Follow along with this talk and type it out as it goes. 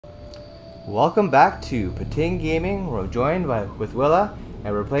Welcome back to Pating Gaming. We're joined with Willa,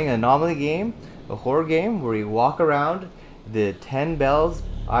 and we're playing an Anomaly game, a horror game where you walk around the tenbells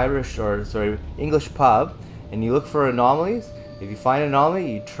English pub, and you look for anomalies. If you find an anomaly,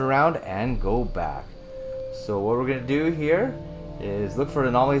 you turn around and go back. So what we're gonna do here is look for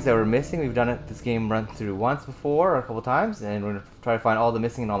anomalies that we're missing. We've done this game run through once before, or a couple times, and we're gonna try to find all the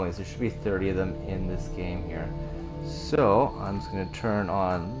missing anomalies. There should be 30 of them in this game here. So I'm just gonna turn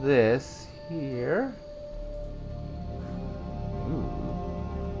on this here. Ooh.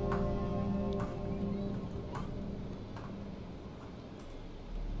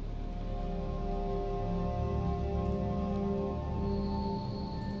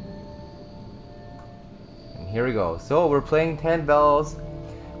 And here we go. So we're playing tenbells,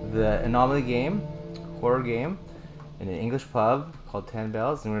 the Anomaly game, horror game, in an English pub called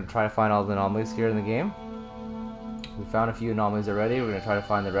tenbells, and we're gonna try to find all the anomalies here in the game. We found a few anomalies already. We're gonna try to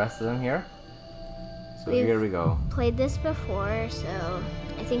find the rest of them here. So here we go. Played this before, so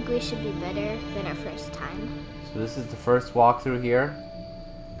I think we should be better than our first time. So this is the first walkthrough here.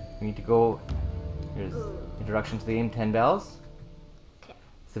 We need to go. Here's introduction to the game, tenbells. Okay.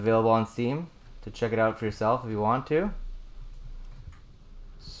 It's available on Steam to check it out for yourself if you want to.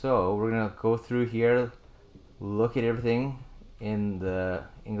 So we're gonna go through here, look at everything in the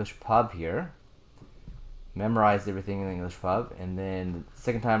English pub here, memorize everything in the English pub, and then the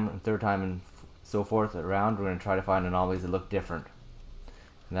second time and third time and so forth around, we're going to try to find anomalies that look different.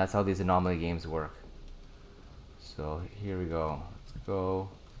 And that's how these anomaly games work. So here we go. Let's go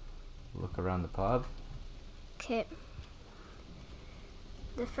look around the pub. Okay.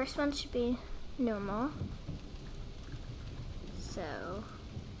 The first one should be normal. So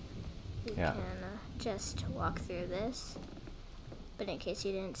we can just walk through this. But in case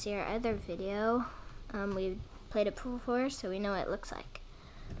you didn't see our other video, we played it before, so we know what it looks like.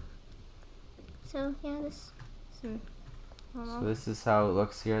 So yeah, this is normal. So this is how it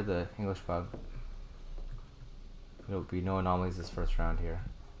looks here, the English pub. There'll be no anomalies this first round here.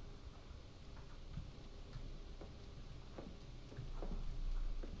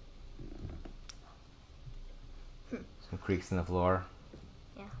 Some creaks in the floor.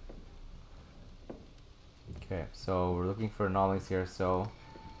 Yeah. Okay, so we're looking for anomalies here, so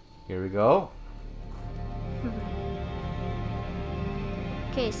here we go.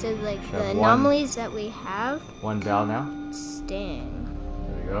 Okay, so like the anomalies that we have. One bell now. Sting.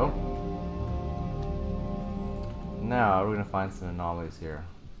 There we go. Now we're gonna find some anomalies here.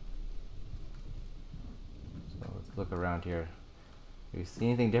 So let's look around here. Do you see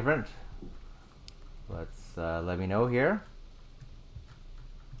anything different? Let's let me know here.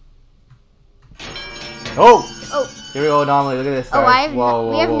 Oh! Oh! Here we go, anomaly. Look at this, guys. Oh,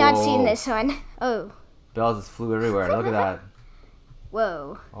 we have not seen this one. Oh. Bells just flew everywhere. Look at that.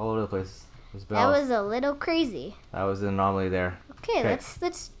 Whoa. All over the place. There's bells. That was a little crazy. That was an anomaly there. Okay,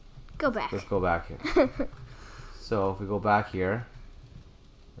 let's go back. Let's go back here. So if we go back here,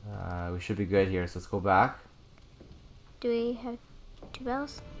 we should be good here. So let's go back. Do we have 2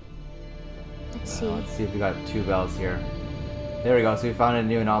 bells? Let's see. Let's see if we got 2 bells here. There we go. So we found a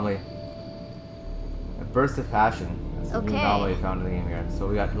new anomaly. A burst of passion. That's a new anomaly we found in the game here. So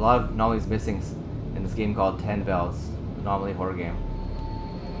we got a lot of anomalies missing in this game called tenbells, Anomaly horror game.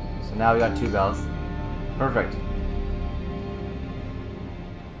 So now we got 2 bells. Perfect.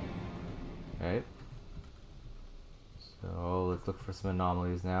 Okay. So let's look for some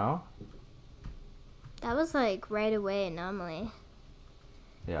anomalies now. That was like right away anomaly.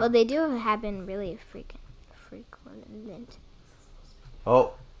 Yeah. Well, they do happen really frequent.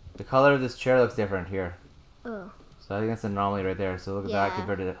 Oh, the color of this chair looks different here. Oh. So I think that's an anomaly right there. So look at that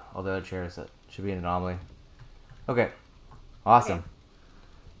compared to all the other chairs. That should be an anomaly. Okay. Awesome. Okay.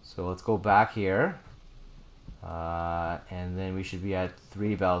 So let's go back here. And then we should be at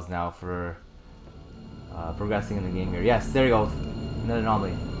 3 bells now for progressing in the game here. Yes, there you go. Another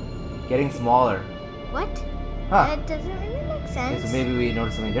anomaly. Getting smaller. What? Huh. That doesn't really make sense. Okay, so maybe we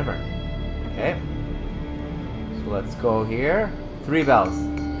noticed something different. Okay. So let's go here. 3 bells.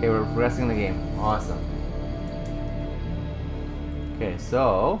 Okay, we're progressing in the game. Awesome. Okay,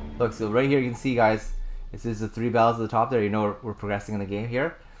 so look, so right here you can see, guys, this is the 3 bells at the top there. You know we're progressing in the game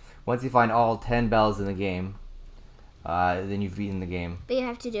here. Once you find all 10 bells in the game, then you've beaten the game. But you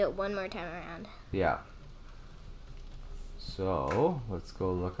have to do it one more time around. Yeah. So let's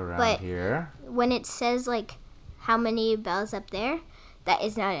go look around here. When it says like how many bells up there, that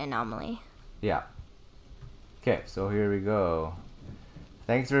is not an anomaly. Yeah. Okay, so here we go.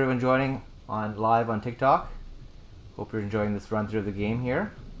 Thanks for everyone joining live on TikTok. Hope you're enjoying this run through of the game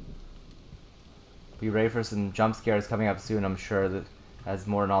here. Be ready for some jump scares coming up soon. I'm sure that as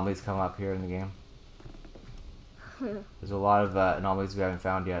more anomalies come up here in the game. There's a lot of anomalies we haven't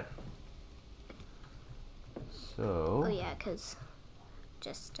found yet. So. Oh yeah, because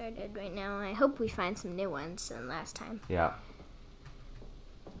just started right now. I hope we find some new ones than last time. Yeah.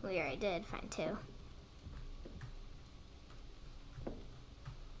 We already did find 2.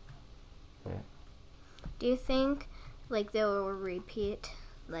 Okay. Do you think like they will repeat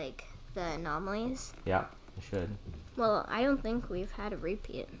like the anomalies? Yeah, it should. Well, I don't think we've had a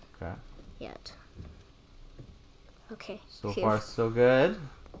repeat Okay. yet. Okay. So phew. far, so good.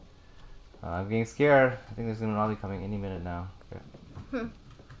 I'm getting scared. I think there's an anomaly coming any minute now. Okay.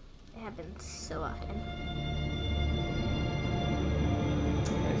 It happens so often.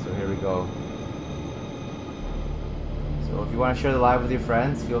 Okay, so here we go. So if you want to share the live with your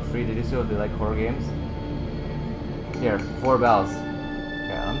friends, feel free to do so if they like horror games. Here, 4 bells.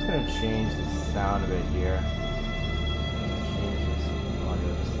 Okay, I'm just gonna change the sound a bit here. Change this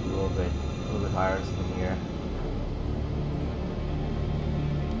audio just a little bit higher so you can hear.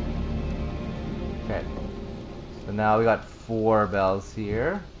 Okay, so now we got 4 bells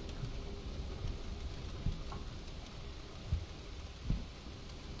here.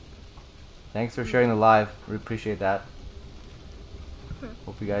 Thanks for sharing the live. We appreciate that.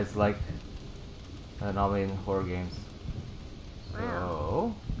 Hope you guys like Anomaly in horror games.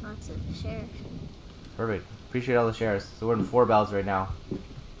 Wow. So, Lots of shares. perfect. Appreciate all the shares. So we're in 4 bells right now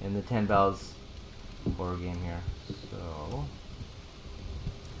in the 10 bells horror game here. So,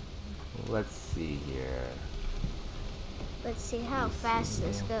 let's see here. Let's see how fast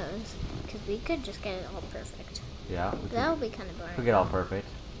this goes. Because we could just get it all perfect. Yeah, we That would be kind of boring. could get all perfect.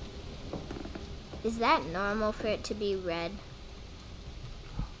 Is that normal for it to be red?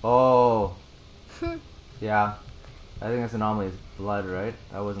 Oh, yeah. I think that's Anomaly is blood, right?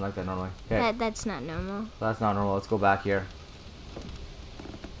 That wasn't like that normally. Okay, That's not normal. so that's not normal. Let's go back here.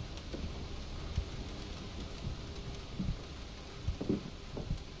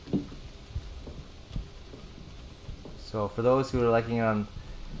 So for those who are liking it on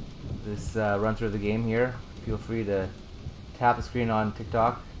this run through of the game here, feel free to tap the screen on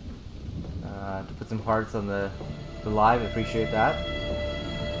TikTok to put some hearts on the live. Appreciate that.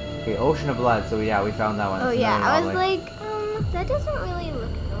 Okay, Ocean of Blood. So yeah, we found that one. Oh It's yeah, another I was anomaly. like, that doesn't really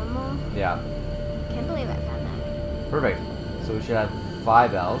look normal. Yeah, Can't believe I found that. perfect. So we should have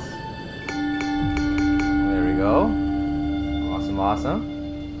 5 L's. There we go. Awesome, awesome.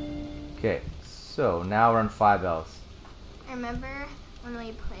 Okay, so now we're on 5 L's. I remember when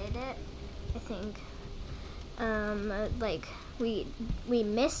we played it, I think, like we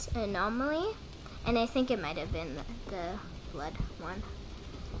missed Anomaly, and I think it might have been the blood one.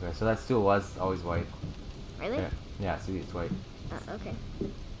 Okay, so that still was always white. Really? Okay. Yeah, see, it's white. Okay.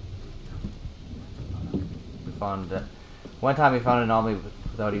 We found one time we found an anomaly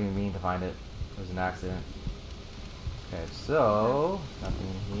without even meaning to find it. It was an accident. Okay, so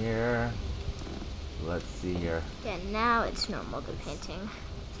nothing here. Let's see here. Yeah, now it's normal, the painting.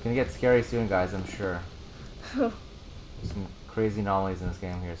 It's gonna get scary soon, guys. I'm sure. There's some crazy anomalies in this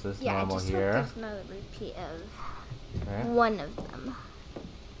game here. So this is Yeah, I normal just here. hope there's another repeat of Okay. one of them.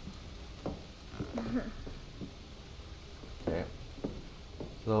 Okay.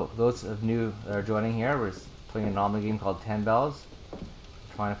 So those of you that are joining here, we're playing an anomaly game called tenbells.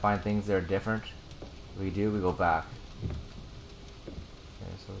 Trying to find things that are different. We go back.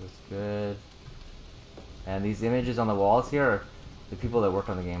 Okay, so that's good. And these images on the walls here are the people that worked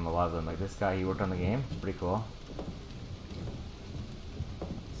on the game, a lot of them. Like this guy, he worked on the game. It's pretty cool.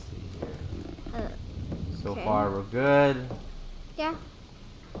 Let's see here. So Okay. far, we're good. Yeah.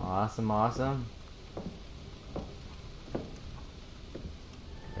 Awesome, awesome.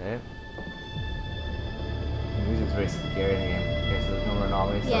 Okay. The music's very scary in the game. Okay, so there's no more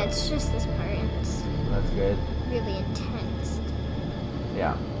anomalies. Yeah, So it's just this part. It's that's good. really intense.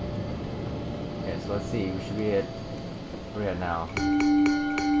 Yeah. Okay, so let's see. We should be at where are we at now?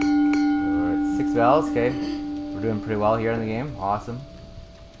 We're at 6 bells. Okay, we're doing pretty well here in the game. Awesome.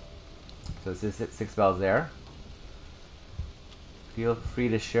 So this is 6 bells there. Feel free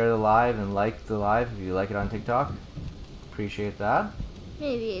to share the live and like the live if you like it on TikTok. Appreciate that.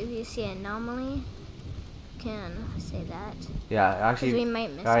 Maybe if you see Anomaly, can say that. Yeah, 'Cause actually, we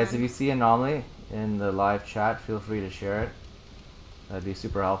might miss guys, one. if you see Anomaly in the live chat, feel free to share it. That'd be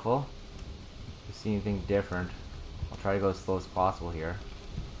super helpful. If you see anything different, I'll try to go as slow as possible here.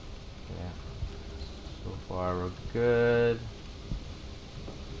 Yeah. So far, we're good.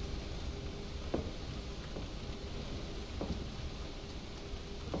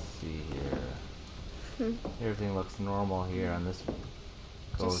 Let's see here. Everything looks normal here on this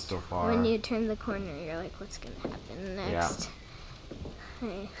goes Just so far. when you turn the corner, you're like, what's gonna happen next?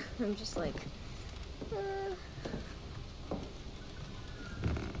 I'm just like,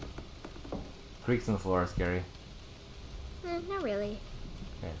 Creaks in the floor are scary. not really.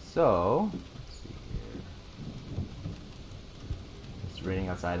 Okay, so let's see here. It's raining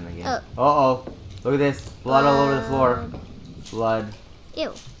outside in the game. Oh, look at this. Blood all over the floor. Blood.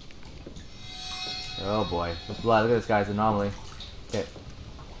 Ew. Oh boy. There's blood. Look at this guy's anomaly. Okay.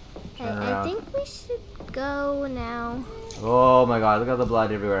 Okay, Turn I around. think we should go now. Oh my god, look at the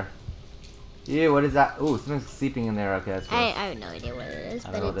blood everywhere. Ew, what is that? Ooh, something's sleeping in there. Okay, that's gross. I have no idea what it is,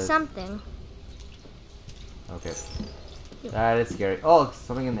 I don't but know what it's it is. something. Okay. That is scary. Oh,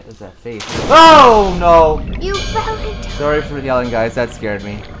 something in there. Is that face? Oh no! You fell into. Sorry for yelling, guys. That scared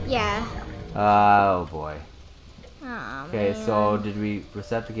me. Yeah. Oh boy. Aw, Okay, man. so did we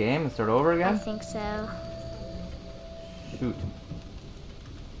reset the game and start over I again? think so. Shoot.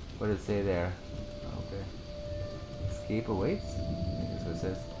 What did it say there? Okay. Escape awaits? I think that's what it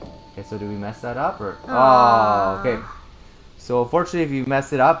says. Okay, so did we mess that up or? Oh, okay. So unfortunately, if you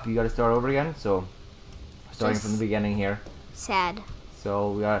mess it up, you got to start over again. So starting from the beginning here. Sad.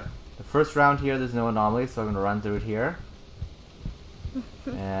 So we got the first round here. There's no anomaly, so I'm gonna run through it here,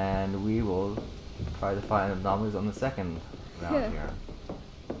 and we will try to find anomalies on the second round here.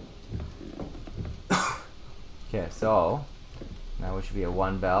 Okay, so now we should be at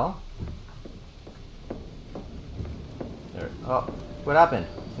 1 bell. There. Oh, what happened?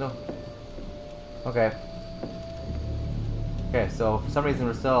 No. Okay. Okay, so for some reason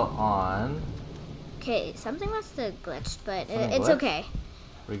we're still on. Okay, something must have glitched, but Something it's glitched? okay.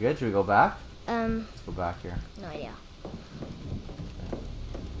 We good? Should we go back? Um, Let's go back here. no idea.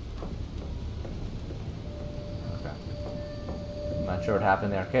 Okay. I'm not sure what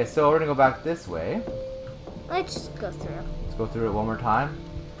happened there. Okay, so we're gonna go back this way. Let's just go through. Let's go through it one more time.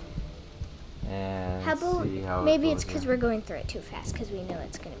 And How about see how maybe it it's goes because here. we're going through it too fast because we know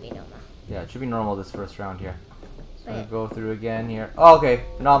it's gonna be normal. Yeah, it should be normal this first round here. So I'm gonna But go through again here. Oh, okay.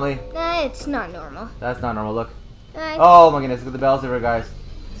 Anomaly. it's not normal. That's not normal. Look. Uh, Oh my goodness. Look at the bells everywhere, guys.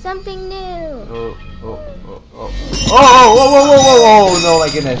 Something new. Oh, oh, oh, oh. Oh, whoa, whoa, whoa, whoa, whoa. No, my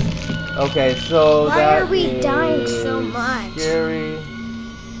goodness. Okay, so Why that are we is dying so much? Scary.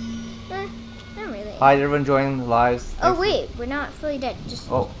 Not really. Hi, everyone joining the lives. Oh wait, we're not fully dead.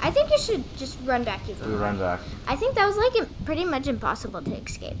 Just. Oh. I think you should just run back even We more. run back. I think that was like pretty much impossible to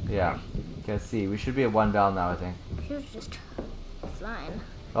escape. Yeah. Okay, let's see. We should be at 1 bell now, I think. She was just flying.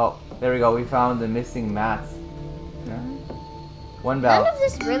 Oh, there we go. We found the missing mats. Yeah. 1 bell. None of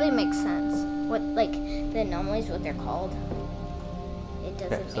this really makes sense. What, like, the anomalies, what they're called. It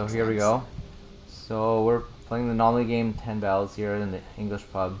doesn't Okay, make so sense. here we go. So we're playing the anomaly game, 10 bells here in the English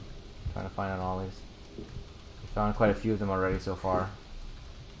pub, trying to find anomalies. We found quite a few of them already so far.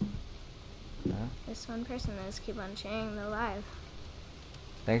 Okay. This one person does keep on sharing the live.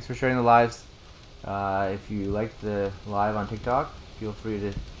 Thanks for sharing the lives. If you like the live on TikTok, feel free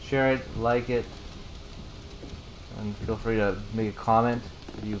to share it, like it, and feel free to make a comment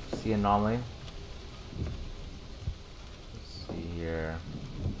if you see an anomaly. Let's see here.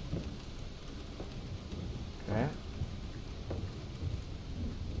 Okay.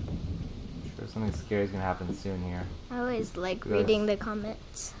 I'm sure something scary is gonna happen soon here. I always like Yes. reading the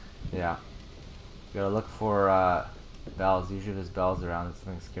comments. Yeah. You gotta look for bells. Usually there's bells around, there's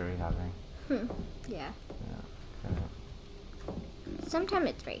something scary happening. Yeah. Yeah. Okay. Sometime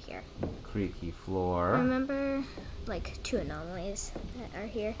it's right here. Creaky floor. Remember, like, 2 anomalies that are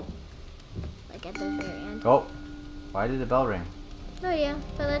here? Like, at the very end. Oh! Why did the bell ring? Oh, yeah.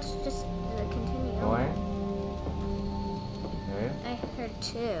 But let's just continue. Going? Okay. I heard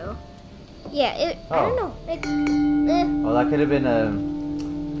 2. Yeah, I Oh. don't know. Like, Well, that could have been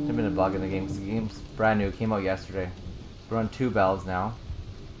a bug in the game, because the game's brand new. It came out yesterday. We're on 2 bells now.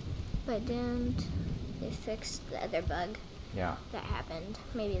 But didn't they fix the other bug Yeah. that happened?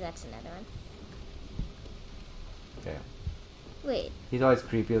 Maybe that's another one. Okay. Wait, He's always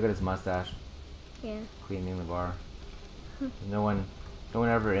creepy. Look at his mustache. yeah. Cleaning the bar. No one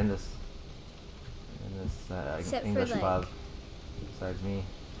ever in this Except for, English like- pub besides me.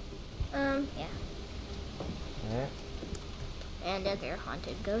 Yeah. Okay. And other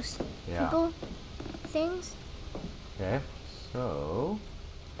haunted ghost Yeah. people things. Okay. So.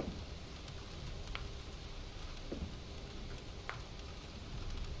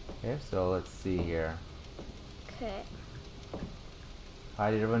 Okay, so let's see here. Okay. Hi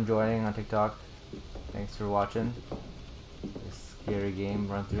to everyone joining on TikTok. Thanks for watching this scary game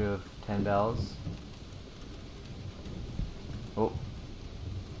run through of 10 bells. Oh,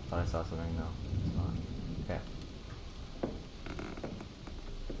 thought I saw something. No, it's not. Okay.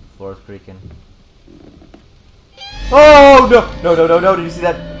 Floor's creaking. Oh no! No! No! No! No! Did you see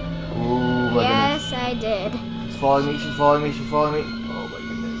that? Oh my Yes, I did. goodness! She's following me. She's following me. She's following me. Oh my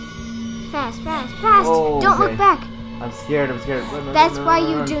goodness! Fast, fast, fast! Oh, Don't okay. look back. I'm scared. I'm scared. Run, run, That's run, why run,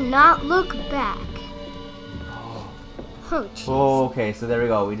 you run. do not look back. Oh, jeez. Oh, okay. So there we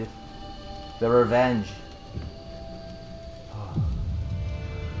go. We did the revenge.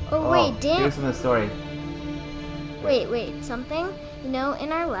 Oh, wait, Here's Dan. some of the story. Wait, something? You know,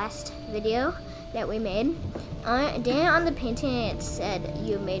 in our last video that we made, Dan on the painting, it said,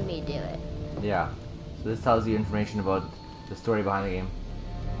 you made me do it. Yeah. So this tells you information about the story behind the game.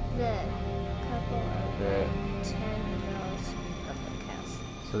 The couple of The 10bells public house.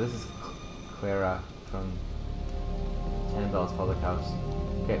 So this is Clara from tenbells public house.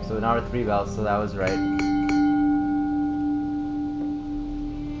 Okay, so now we're 3 bells, so that was right.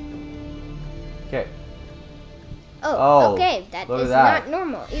 Okay. Oh, okay, that look at is that. not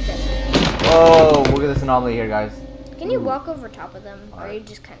normal either. Oh, look at this anomaly here, guys. Can you walk over top of them, or are Alright. you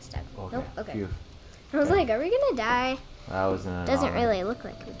just kind of stuck? Okay. Nope, okay. Phew. I was like, are we gonna die? That was an anomaly. Doesn't really look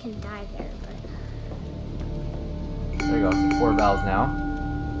like we can die there, but... There you go, so 4 bells now.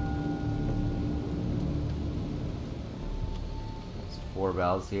 There's 4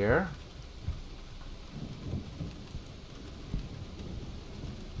 bells here.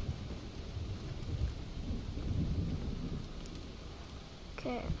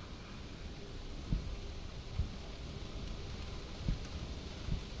 Okay.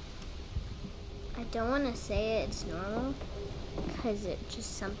 I don't want to say it's normal, because it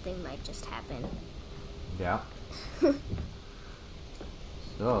just, something might just happen. Yeah.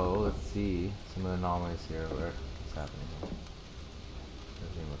 So, let's see some of the anomalies here. What's happening here?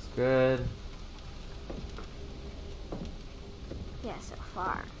 Everything looks good. Yeah, so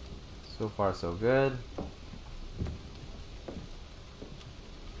far. So far, so good.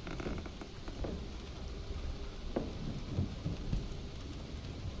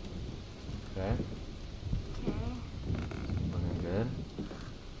 Okay, Okay. looking good.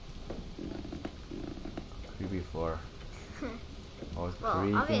 Creepy floor. Oh, it's Well,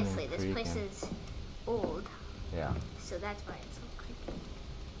 creaking obviously and this place creaking. is old, Yeah. so that's why it's so creepy.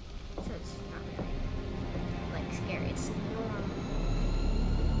 So it's not really, like, scary. It's normal.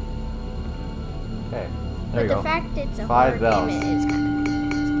 Okay. There But you the go. fact it's a 5 horror bells. game, it is kind of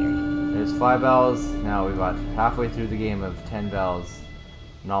scary. There's 5 bells. Now we got halfway through the game of 10 bells.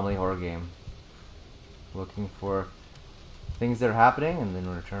 Anomaly horror game. Looking for things that are happening, and then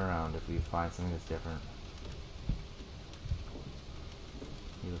we're gonna turn around if we find something that's different.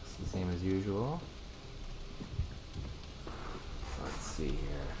 He looks the same as usual. Let's see here.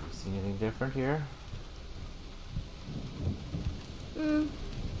 Do you see anything different here?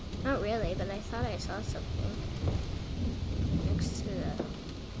 Not really, but I thought I saw something next to the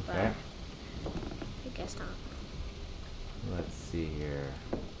bar. Okay. I guess not. Let's see here.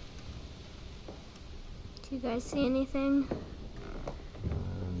 Do you guys see anything?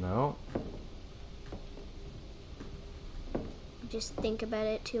 No. Just think about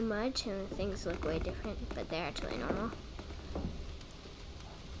it too much and things look way different, but they're actually normal.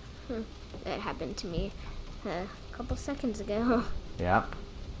 That happened to me a couple seconds ago. Yeah.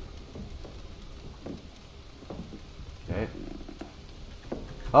 Okay.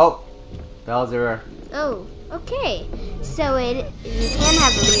 Oh! Bells everywhere. Oh, okay. So you can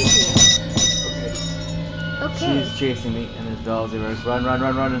have a repeat. Okay. She's chasing me, and there's bells everywhere. Run, run,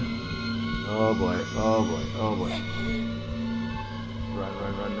 run, run. Oh boy, oh boy, oh boy. Run,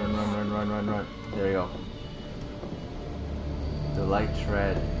 run, run, run, run, run, run, run, run. There you go. The light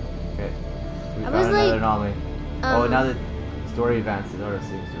tread. Okay. We I found was another like, anomaly. Oh, now the story advances. Oh, the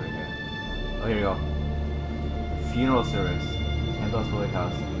same story. Okay. Oh, here we go. Funeral service. Tenbells Public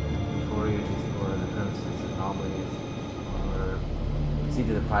House. Before you explore the premises, anomalies. Proceed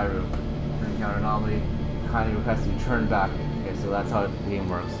to the pie room. Encounter anomaly. Kindly request you turn back. Okay, so that's how the game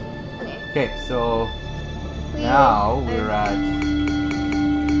works. Okay. Okay, so now we're at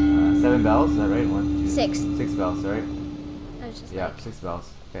 7 bells. Is that right? 1, 2, 6. 6 bells. Sorry. I was just Yeah, like, 6 bells.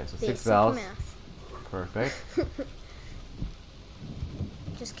 Okay, so 6 basic bells. math. Perfect.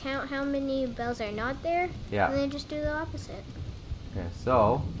 Just count how many bells are not there, Yeah. and then just do the opposite. Okay,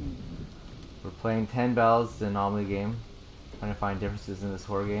 so we're playing 10 bells, the anomaly game, trying to find differences in this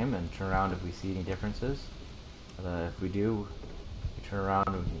horror game and turn around if we see any differences. If we do, we turn around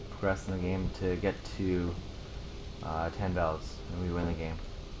and progress in the game to get to 10 bells, and we win the game.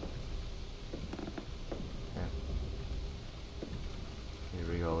 Okay. Here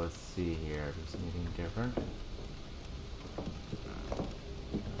we go. Let's see here. If there's anything different.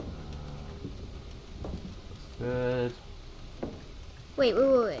 Looks good. Wait.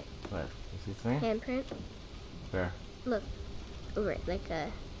 What? You see something? Handprint. Where? Look, over like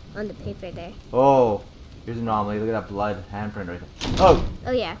on the paper there. Oh, here's an anomaly. Look at that blood handprint right there. Oh.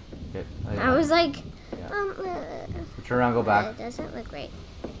 Oh yeah. Okay. I was like, Yeah. So turn around, go back. It doesn't look right.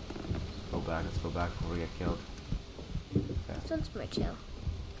 Go back. Let's go back before we get killed. Okay. This one's more chill.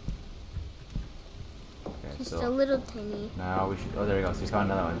 Okay. Just So a little tiny now we should. Oh, there we go. So we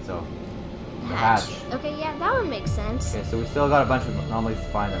found another one. So the hatch. hatch. Okay, yeah, that one makes sense. Okay. So we still got a bunch of anomalies to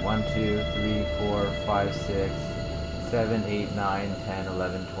find. Like 1, 2, 3, 4, 5, 6, 7, 8, 9, 10,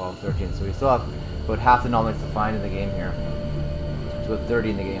 11, 12, 13. So we still have about half the anomalies to find in the game here. So about 30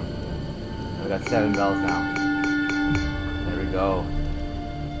 in the game. And we got 7 bells now. There we go.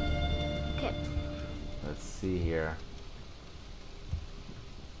 Okay. Let's see here.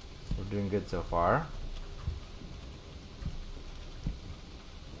 We're doing good so far.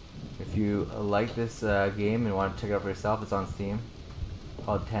 If you like this game and want to check it out for yourself, it's on Steam.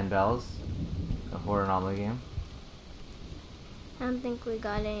 Called Tenbells, a horror anomaly game. I don't think we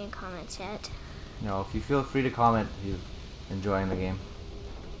got any comments yet. No, if you feel free to comment if you're enjoying the game.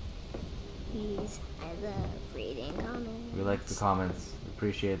 Please, I love reading comments. We like the comments. We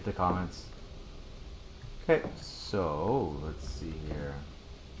appreciate the comments. Okay, so let's see here.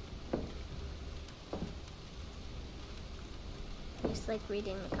 I just like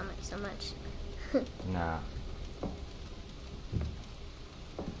reading the comments so much. Nah.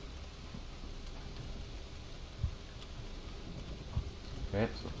 Okay,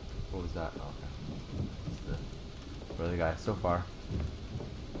 so what was that? Oh, okay. That's the brother guy. So far.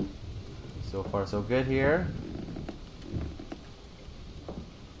 So far so good here.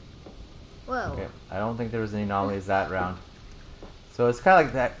 Whoa. Okay, I don't think there was any anomalies that round. So it's kind of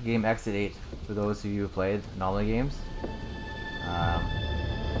like that game Exit 8 for those of you who played anomaly games.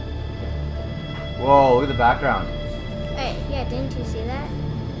 Whoa, look at the background. Hey, yeah, didn't you see that?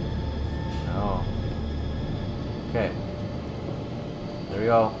 Oh. Okay. There we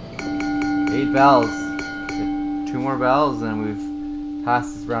go. 8 bells. Get 2 more bells and we've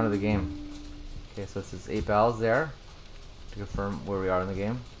passed this round of the game. Okay, so it's just 8 bells there to confirm where we are in the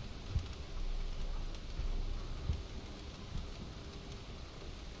game.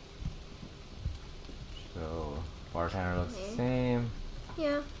 So, bartender looks the same.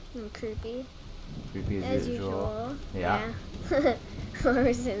 Yeah, and creepy. Creepy As as usual. Yeah.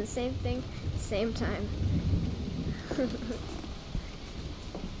 We're saying the same thing, same time.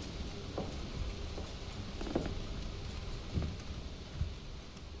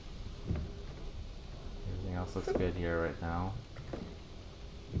 Everything else looks good here right now.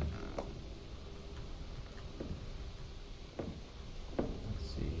 Let's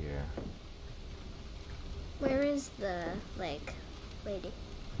see here. Where is the, like, lady?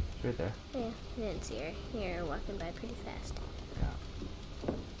 It's right there. Yeah, I didn't see her. You're walking by pretty fast. Yeah.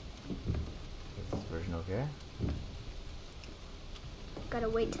 Is this version okay? Gotta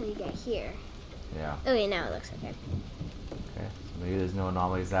wait till you get here. Yeah. Okay, now it looks okay. Okay. So maybe there's no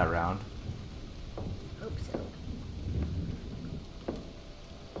anomalies that round. Hope so.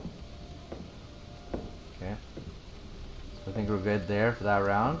 Okay. So I think we're good there for that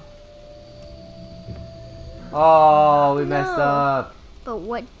round. Oh, we messed No. up. But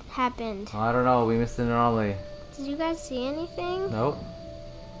what happened? I don't know. We missed an anomaly. Did you guys see anything? Nope.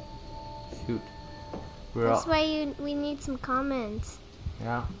 Shoot. We're That's all, why we need some comments.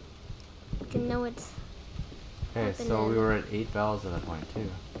 yeah. We can know what's Okay, so happening. we were at 8 bells at that point too.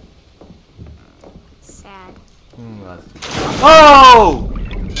 Sad. Oh!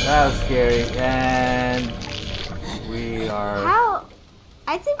 That was scary. And we are. How?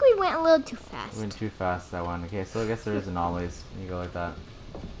 I think we went a little too fast. Went too fast that one. Okay, so I guess there is anomalies when you go like that.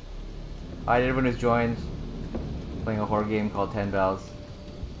 Hi to everyone who's joined. Playing a horror game called Tenbells.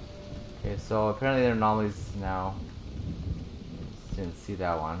 Okay, so apparently there are anomalies now. Didn't see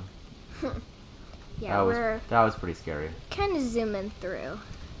that one. Yeah, we're that was pretty scary. kind of zooming through.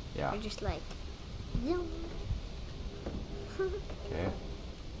 Yeah. We're just like, zoom. Okay.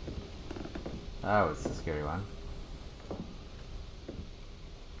 That was a scary one.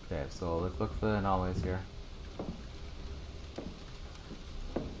 Okay, so let's look for the anomalies here.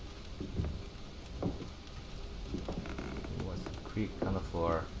 What's the creak on the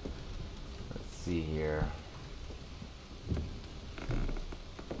floor? Let's see here.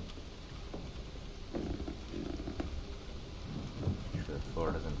 Make sure the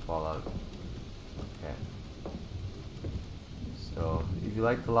floor doesn't fall out. Okay. So, if you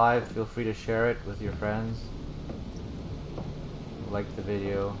like the live, feel free to share it with your friends. Like the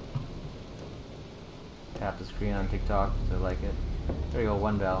video. Tap the screen on TikTok to like it. There you go,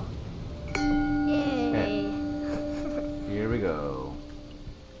 1 bell. Yay. Okay. Here we go.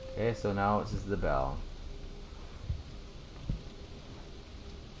 Okay, so now this is the bell.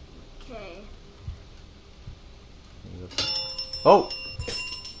 Okay. Oh!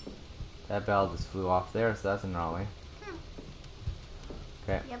 That bell just flew off there, so that's an anomaly.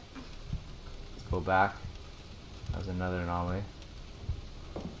 Okay. Yep. Let's go back. That was another anomaly.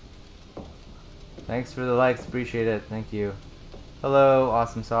 Thanks for the likes, appreciate it, thank you. Hello,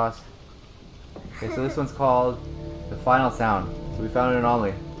 awesome sauce. Okay, so this one's called The Final Sound. So we found an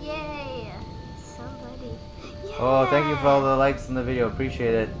anomaly. Yay! Somebody. Yeah! Oh, thank you for all the likes in the video,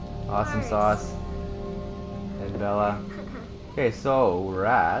 appreciate it. Awesome Nice. sauce. And Bella. Okay, so we're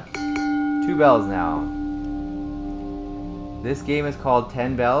at 2 bells now. This game is called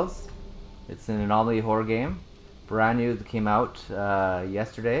Tenbells. It's an anomaly horror game. Brand new, that came out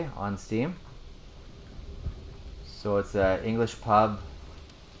yesterday on Steam. So it's an English pub.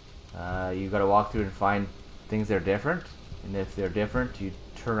 You gotta walk through and find things that are different. And if they're different, you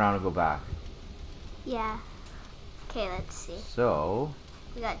turn around and go back. Yeah. Okay, let's see. So,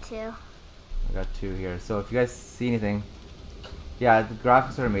 We got 2. I got 2 here. So if you guys see anything, yeah, the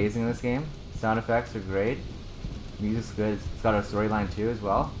graphics are amazing in this game. Sound effects are great. Music's good. It's got a storyline too as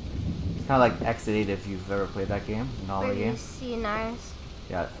well. It's kind of like Exit 8 if you've ever played that game, anomaly Where do game. you see ours?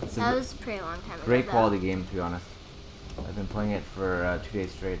 Yeah, it's That a was a pretty long time ago. great though. quality game to be honest. I've been playing it for 2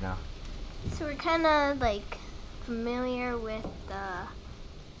 days straight now. So we're kind of like familiar with the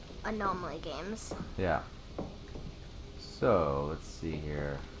Anomaly games. Yeah. So let's see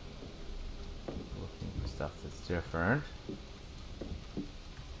here. Looking for stuff that's different.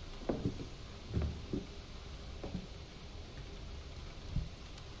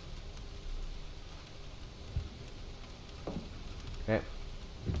 Okay.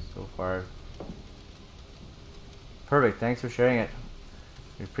 So far. Perfect. Thanks for sharing it.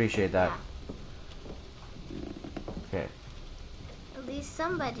 We appreciate that. Okay. At least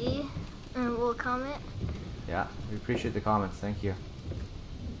somebody will comment. Yeah, we appreciate the comments. Thank you.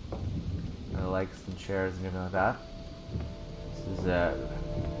 And the likes and shares and everything like that. This is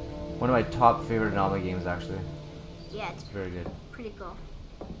one of my top favorite anomaly games, actually. Yeah, it's It's very good. pretty cool.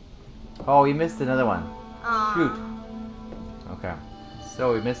 Oh, we missed another one. Aw. Shoot. Okay.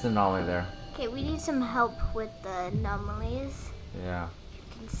 So we missed an anomaly there. Okay, we need some help with the anomalies. Yeah. If you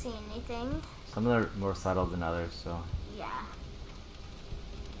can see anything. Some of them are more subtle than others, so. Yeah.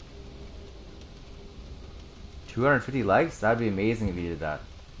 250 likes? That'd be amazing if you did that.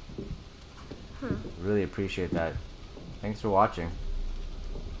 Hmm. Really appreciate that. Thanks for watching.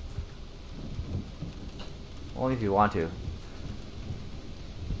 Only if you want to.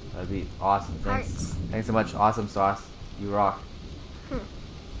 That'd be awesome. Thanks. Hearts. Thanks so much. Awesome sauce. You rock.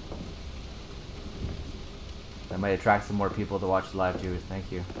 That might attract some more people to watch the live too.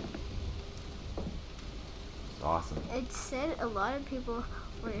 Thank you. It's awesome. It said a lot of people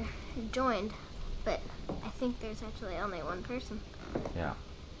were joined, but I think there's actually only one person. Yeah.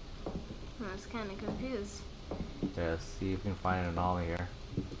 I was kind of confused. Okay, let's see if we can find an anomaly here.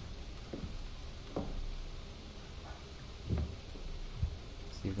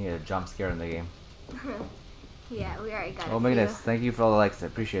 See if we can get a jump scare in the game. Yeah, we already got Oh a my few. goodness, thank you for all the likes. I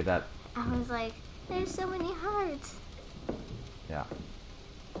appreciate that. I was like, there's so many hearts. Yeah.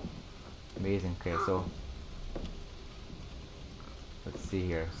 Amazing. Okay, so let's see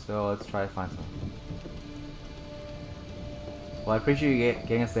here. So let's try to find some. Well, I appreciate you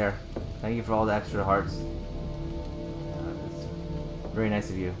getting us there. Thank you for all the extra hearts. It's very nice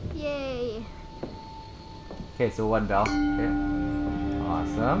of you. Yay. Okay, so 1 bell. Okay.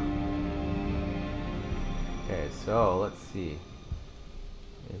 Awesome. Okay, so let's see.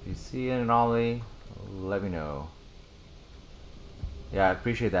 If you see an anomaly, let me know. Yeah, I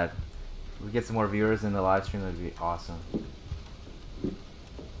appreciate that. If we get some more viewers in the live stream, that'd be awesome. I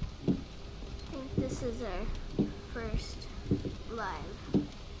think this is our first live.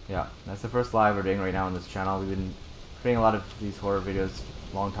 Yeah, that's the first live we're doing right now on this channel. We've been creating a lot of these horror videos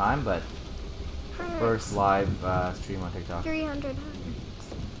a long time, but first live stream on TikTok. 300 hearts.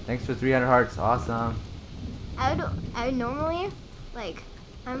 Thanks for 300 hearts. Awesome. I would normally, like,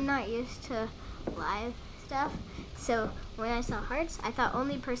 I'm not used to live stuff, so when I saw hearts, I thought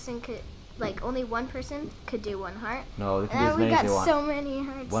only one person could do 1 heart. No, they can And do as then we many as got they want. so many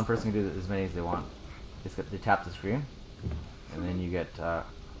hearts. One person can do as many as they want. They tap the screen, and then you get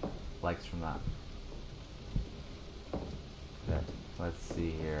likes from that. Okay, let's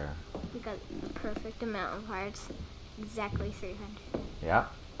see here. We got the perfect amount of hearts. Exactly 300. Yeah,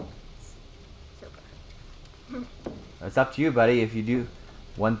 So perfect. it's up to you, buddy. If you do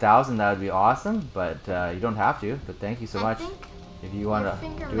 1,000, that would be awesome, but you don't have to. But thank you so much. Think If you want your to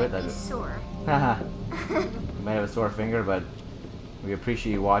finger do might it, be that's sore. you might have a sore finger, but we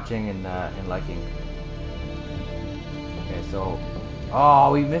appreciate you watching and liking. Okay, so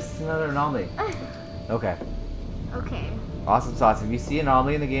Oh, we missed another anomaly. Okay. Okay. Awesome sauce. If you see an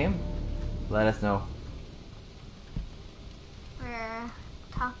anomaly in the game, let us know. We're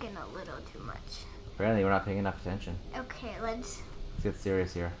talking a little too much. Apparently, we're not paying enough attention. Okay, let's. Let's get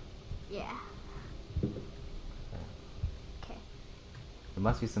serious here. Yeah. Okay. There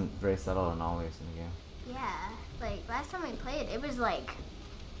must be some very subtle anomalies in the game. Yeah. Like last time we played, it was like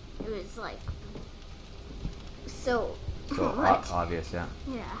so So much. obvious, yeah.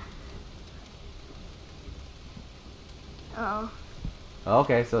 Yeah. Oh.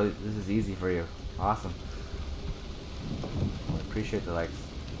 Okay, so this is easy for you. Awesome. I appreciate the likes.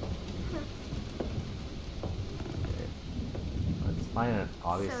 Okay. Let's find an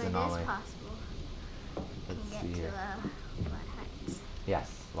obvious So it anomaly. is possible. Let's Can see get to here. blood hearts.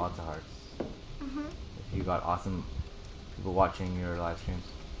 Yes, lots of hearts. Mhm. If you got awesome people watching your live streams.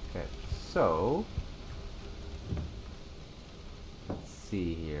 Okay, so let's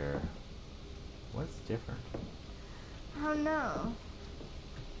see here. What's different? I don't know.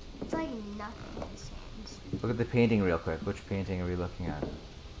 It's like nothing has changed. Look at the painting real quick. Which painting are we looking at?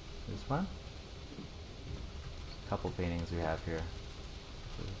 This one? A couple paintings we have here.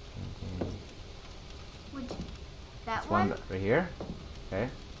 Painting. Which that This one? one right here. Okay.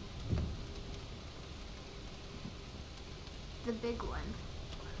 The big one.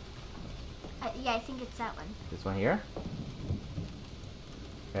 Yeah, I think it's that one. This one here.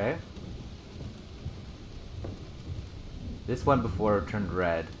 Okay. This one before turned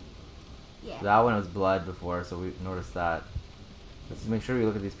red. Yeah. That one was blood before, so we noticed that. Let's make sure we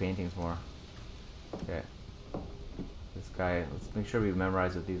look at these paintings more. Okay. This guy, let's make sure we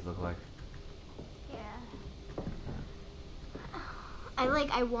memorize what these look like. Yeah.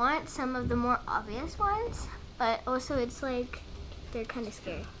 I want some of the more obvious ones, but also it's like they're kind of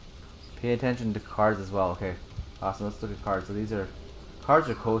scary. Pay attention to cards as well. Okay. Awesome. Let's look at cards. So these are cards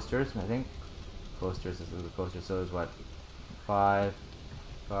or coasters, I think. Coasters. This is the coaster. So it's what? 5,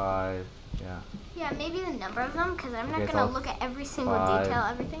 5. Yeah. Yeah, maybe the number of them, because I'm Okay, not it's gonna all look at every single 5. detail,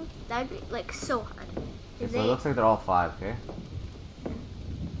 everything. That would be like so hard. Okay, so it looks like they're all 5. Okay.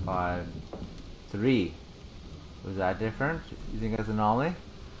 5, 3. Was that different? You think that's an anomaly?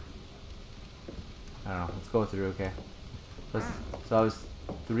 I don't know. Let's go through. Okay. So I was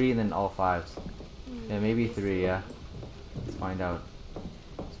 3 and then all 5s. Yeah, maybe 3. Yeah. Let's find out.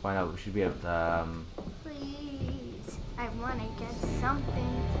 Let's find out. We should be at Please, I want to get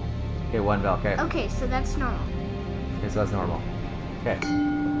something. Okay, 1 bell. Okay. Okay, so that's normal. Okay, so that's normal. Okay. So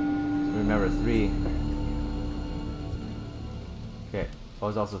remember 3. Okay. Oh,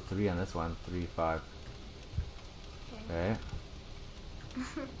 there's also 3 on this one. 3, 5. Okay.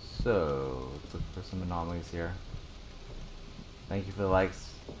 So let's look for some anomalies here. Thank you for the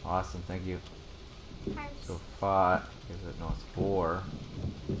likes. Awesome. Thank you. Hearts. So 5. No, it's 4.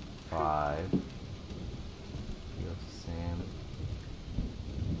 5. Feels the same.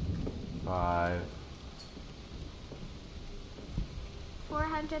 5.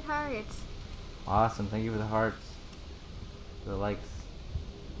 400 hearts. Awesome. Thank you for the hearts. The likes.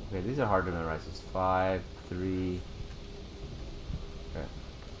 Okay, these are hard to memorize. It's 5, 3. Okay.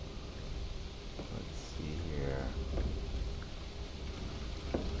 Let's see here.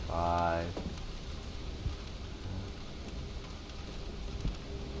 5.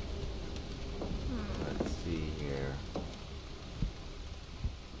 Let's see here.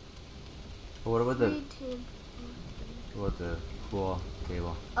 Oh, what about the pool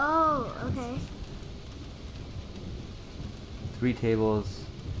table? Oh, okay. 3 tables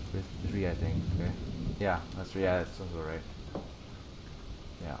with 3, I think. Okay. Yeah, that's yeah, that sounds about right.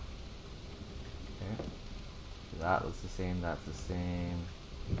 Yeah. Okay. So that looks the same. That's the same.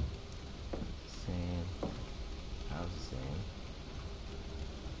 Same. That was the same.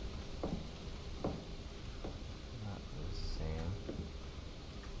 That was the same.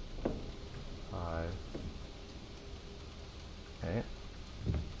 5. Okay.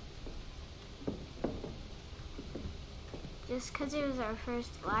 Just because it was our first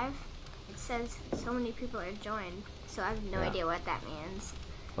live, it says so many people are joined, so I have no Yeah. idea what that means.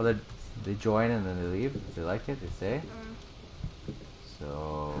 Well, they join and then they leave. If they like it, they stay.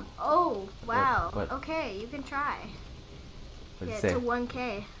 So, Oh, wow. What? Okay, you can try. what'd you Get say? to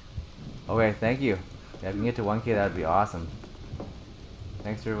 1K. Okay, thank you. Yeah, if you can get to 1K, that would be awesome.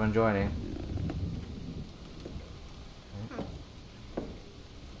 Thanks for everyone joining.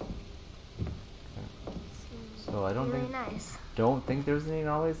 So I Really nice. don't think there's any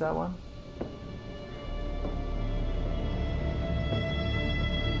anomalies that one.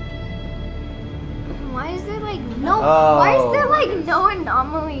 Why is there like no? Oh, why is there like yes. no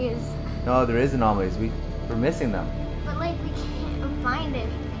anomalies? No, there is anomalies. We're missing them. But like we can't find find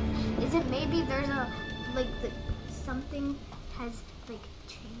anything. Is it maybe there's a something has like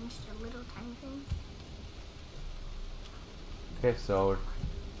changed a little tiny thing? Okay, so we're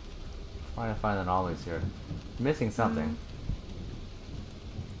trying to find anomalies here. Missing something.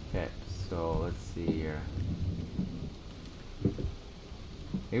 Okay, so let's see here.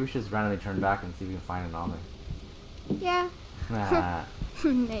 Maybe we should just randomly turn back and see if we can find an anomaly. Yeah. Nah.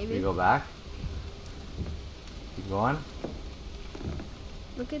 Maybe. We go back. Keep going.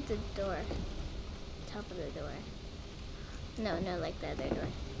 Look at the door. Top of the door. No, like the other door.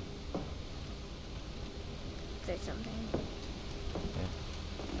 There's something. Okay.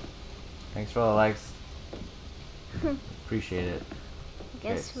 Thanks for all the likes. Appreciate it. I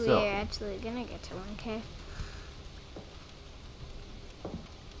guess Okay, so- we're actually gonna get to 1K.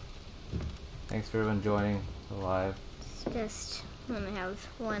 Thanks for everyone joining the live. It's just when we have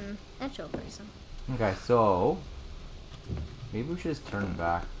one actual person. Okay, so maybe we should just turn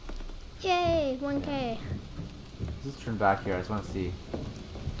back. Yay, 1K. Let's just turn back here. I just want to see.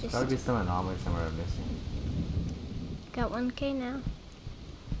 There's gotta be some anomaly somewhere I'm missing. Got 1K now.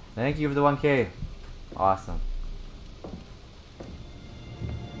 Thank you for the 1K. Awesome.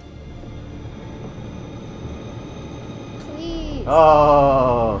 Please.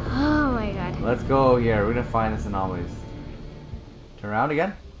 Oh! Oh my god. Let's go here. We're gonna find this anomalies. Turn around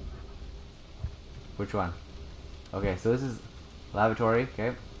again? Which one? Okay, so this is lavatory.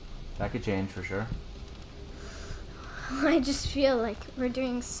 Okay. That could change for sure. I just feel like we're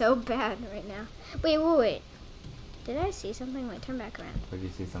doing so bad right now. Wait. Did I see something? Wait, turn back around. Or did you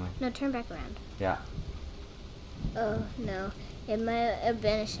see something? No, turn back around. Yeah. Oh, no. It might have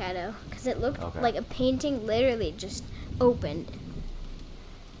been a shadow. Because it looked Okay. like a painting literally just opened.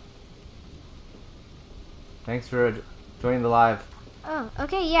 Thanks for joining the live. Oh,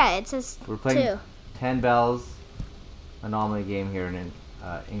 okay, yeah, it says We're playing 2. tenbells anomaly game here in an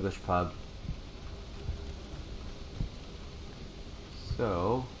English pub.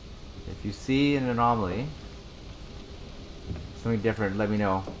 So, if you see an anomaly, something different, let me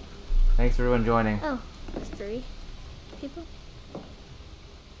know. Thanks for everyone joining. Oh, there's 3 people?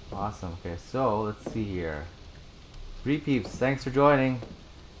 Awesome. Okay, so let's see here. 3 peeps, thanks for joining.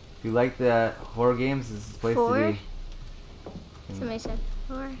 If you like the horror games, this is the place 4? to be. Somebody said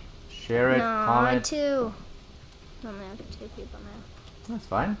 4. Share it, No, comment. 2. I only have 2 people now. That's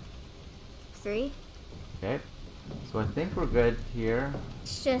fine. 3? Okay. So I think we're good here.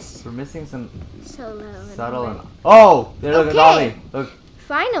 It's just We're missing some so low. subtle and oh, there look Okay. anomaly. Look,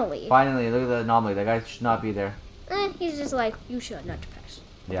 Finally. finally, look at the anomaly. That guy should not be there. He's just like, you should not pass.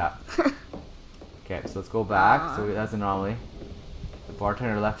 Yeah. Okay, so let's go back. So that's an anomaly. The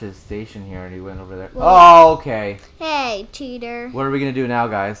bartender left his station here and he went over there. Well- Oh, okay. Hey, cheater. What are we gonna do now,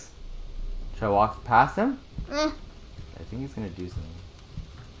 guys? Should I walk past him? Eh, I think he's gonna do something.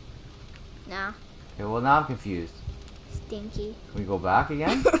 no. Okay, well now I'm confused. Stinky. Can we go back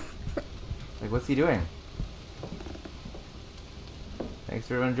again? Like, what's he doing? Thanks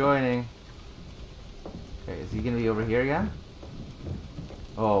for everyone joining. Okay, is he gonna be over here again?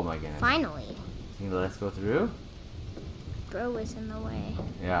 Oh my goodness. Finally. Is he gonna let us go through? Bro was in the way.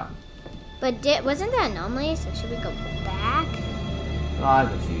 Yeah. But wasn't that anomaly? So should we go back? Oh, I'm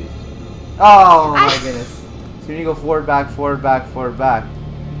confused. Oh my goodness. So you need to go forward, back, forward, back, forward, back.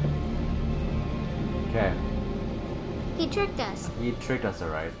 Okay. He tricked us. He tricked us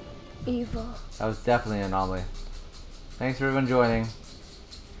alright. Evil. That was definitely an anomaly. Thanks for everyone joining.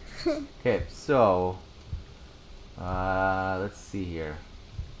 Okay, so let's see here.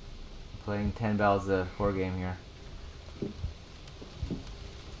 Playing tenbells, the horror game here.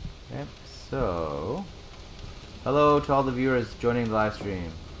 Okay, so hello to all the viewers joining the live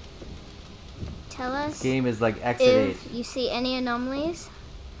stream. Tell us This game is like Exit 8. if you see any anomalies.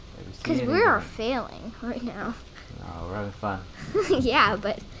 Have you seen Because any we are different? failing right now. No, we're having fun. Yeah,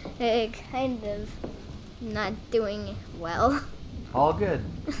 but kind of not doing well. All good.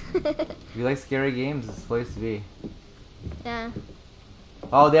 If you like scary games, it's the place to be. Yeah.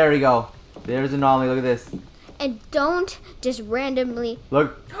 Oh, there we go. There's an anomaly. Look at this. And don't just randomly.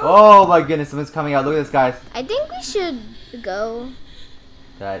 Look. Oh my goodness, someone's coming out. Look at this, guys. I think we should go.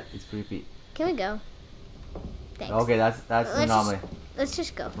 That is creepy. Can we go? Thanks. Okay, that's an Let's anomaly. Let's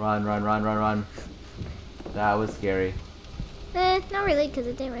just go. Run, run, run, run, run. That was scary. Not really, because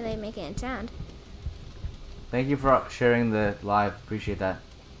it didn't really make any sound. Thank you for sharing the live. Appreciate that.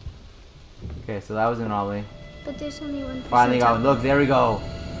 Okay, so that was an anomaly. But there's only 1%. Finally got one. Look, there we go.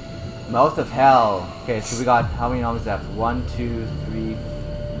 Mouth of hell. Okay, so we got how many anomalies left? 1, 2, 3,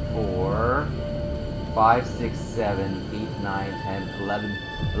 4, 5, 6, 7, 8, 9, 10, 11.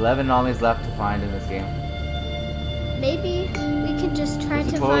 11 anomalies left to find in this game. maybe we could just try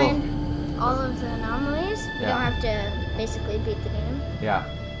What's the to total? find all of the anomalies. We Yeah. don't have to basically beat the game. Yeah.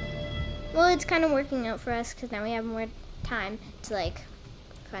 Well, it's kind of working out for us because now we have more time to like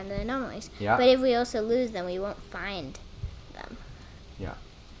find the anomalies. Yeah. But if we also lose, then we won't find them. Yeah.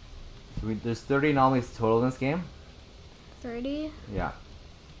 So there's 30 anomalies total in this game. 30. Yeah.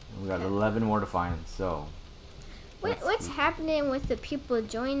 And we got Okay. 11 more to find. So. What's happening with the people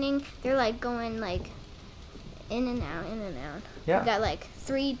joining? They're like going like in and out, in and out. Yeah. We got like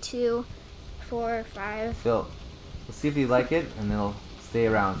 3, 2, 4, 5. So, we'll see if you like it, and they'll stay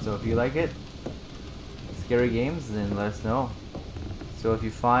around. So if you like it, scary games, then let us know. So if you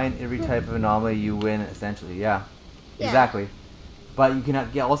find every type of anomaly, you win essentially. Yeah. Yeah. Exactly. But you can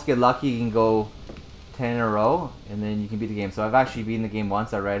also get lucky. You can go 10 in a row, and then you can beat the game. So I've actually beaten the game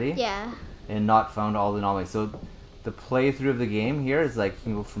once already. Yeah. And not found all the anomalies. So the playthrough of the game here is like you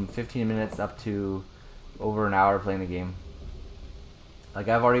can go from 15 minutes up to over an hour playing the game. Like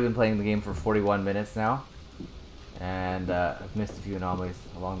I've already been playing the game for 41 minutes now, and I've missed a few anomalies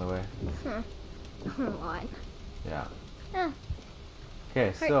along the way. What? Yeah. Ah,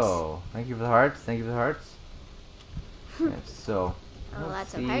 Okay, so thank you for the hearts. Thank you for the hearts. Okay, so Oh, let's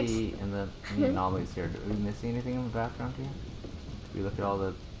lots of hearts. see in the anomalies here. Are we missing anything in the background here? We look at all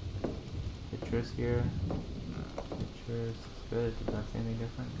the pictures here. Pictures, good. Did that say anything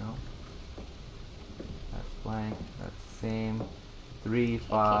different? No. That's blank. That's the same. 3,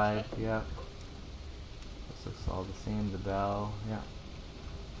 5. Yep. This looks all the same. The bell. Yeah.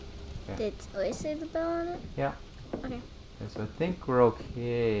 Okay. Did it always say the bell on it? Yeah. Okay. Okay, so I think we're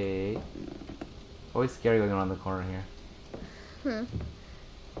okay. Always scary going around the corner here. Hmm.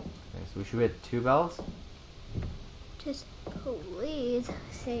 Okay, so we should be at 2 bells. Just please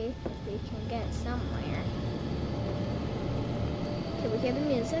say we can get somewhere. Can we hear the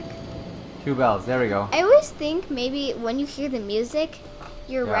music? 2 bells. There we go. I always think maybe when you hear the music,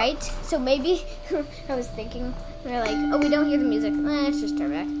 you're Yeah. right. So maybe I was thinking we're like, oh, we don't hear the music. Let's just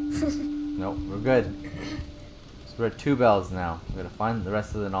turn back. Nope, we're good. So we're at 2 bells now. We gotta find the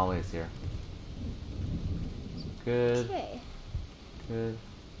rest of the anomalies here. So good. Okay. Good.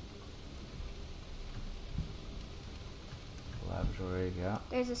 Laboratory, yeah.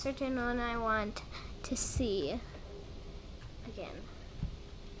 There's a certain one I want to see again.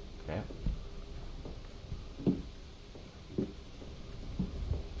 Okay.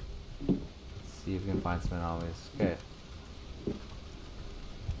 Let's see if we can find some anomalies. Okay.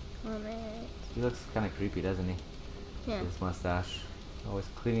 Moment. He looks kind of creepy, doesn't he? Yeah. His mustache. Always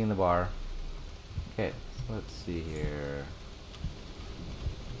cleaning the bar. Okay, so let's see here.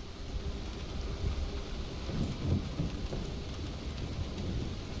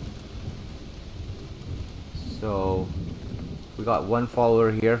 So, we got 1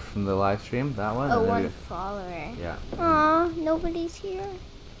 follower here from the live stream. That one. Oh, and then one we- follower. Yeah. Aw, nobody's here.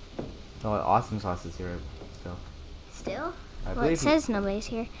 Oh, Awesome Sauce is here. So, Still? I Well, believe it says nobody's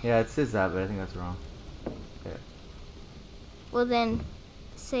here. yeah, it says that, but I think that's wrong. Okay. Well, then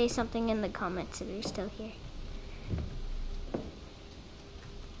say something in the comments if you're still here.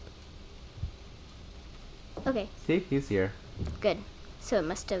 Okay, See, he's here. good. So it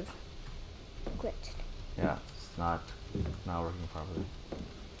must have glitched. Yeah, it's not working properly.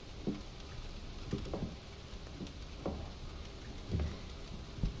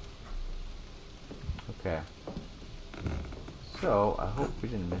 Okay. So, I hope we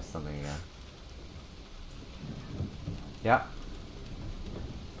didn't miss something again. Yeah.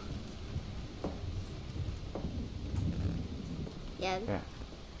 Yeah. Okay.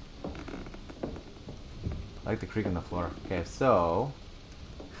 I like the creak on the floor. Okay, so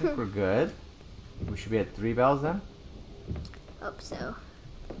I think we're good. We should be at 3 bells then. Hope so.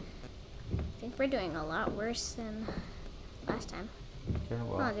 I think we're doing a lot worse than last time. Okay,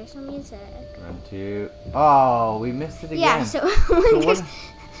 Oh, well, there's some music. 1, 2. Oh, we missed it again. Yeah, so So there's what,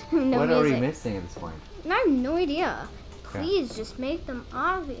 no what music. are we missing at this point? I have no idea. Okay. Please just make them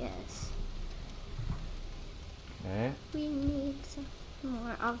obvious. Okay. We need some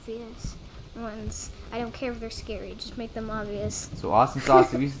more obvious ones. I don't care if they're scary, just make them obvious. So Awesome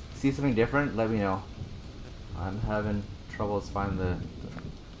Sauce, if you see something different, let me know. I'm having troubles finding the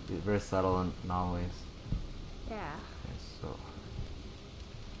very subtle anomalies. Yeah. Okay, so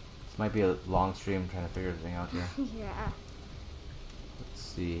this might be a long stream trying to figure everything out here. Yeah. Let's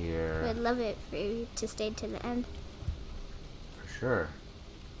see here. I'd love it for you to stay to the end. For sure.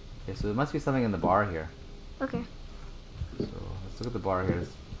 Okay, so there must be something in the bar here. Okay. So let's look at the bar here.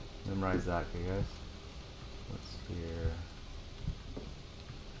 Let's memorize that, okay, guys. What's here?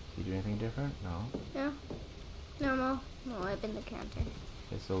 Do you do anything different? No. Yeah. Normal. We'll open the counter.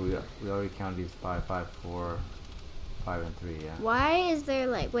 Okay, so we already counted these 5, 5, 4. 5 and 3, yeah. Why is there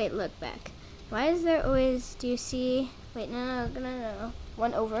like? Wait, look back. Why is there always? Do you see? Wait, no.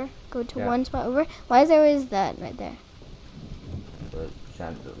 One over. Go to one spot over. Why is there always that right there?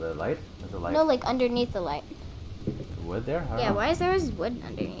 The light? There's a light. No, like underneath the light. The wood there? I don't know. Why is there always wood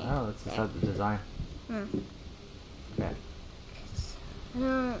underneath? I don't know. That's just the design. Okay.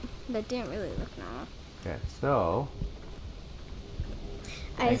 That didn't really look normal. Okay, so.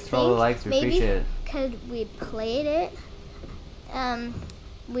 I Thanks for all the likes. We appreciate it. Because we played it,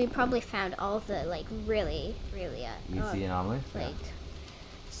 we probably found all the like really easy anomalies. Like,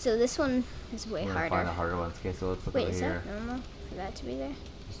 so this one is way We're harder. Find the harder ones. Okay, so let's look Wait, over is here. that normal for that to be there?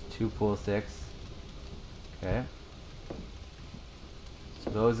 Just 2 pool sticks. Okay. So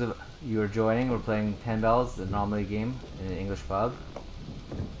those of you who are joining, we're playing Tenbells, the Anomaly game in an English pub.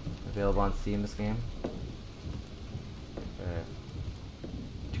 Available on Steam, this game. Okay.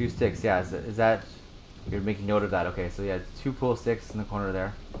 2 sticks, yeah. Is that you're making note of that? Okay, so yeah, 2 pool sticks in the corner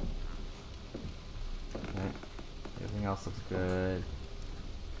there. Okay. Everything else looks good.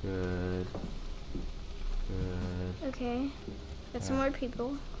 Good. Okay. Got some more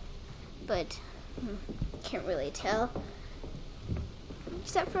people, but can't really tell.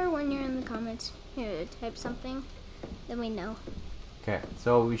 Except for when you're in the comments, you type something, then we know. Okay,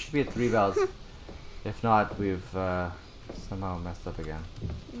 so we should be at 3 bells. If not, we've somehow messed up again.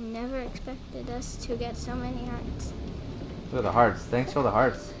 Never expected us to get so many hearts. Look at the hearts. Thanks for all the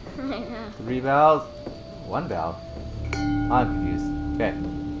hearts. I know. 3 bells, 1 bell. I'm confused. Okay.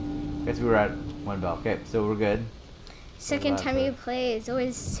 Guess we were at 1 bell. Okay, so we're good. Second time you play is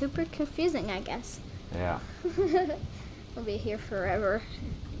always super confusing, I guess. Yeah. We'll be here forever.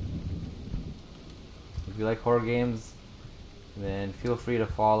 If you like horror games, then feel free to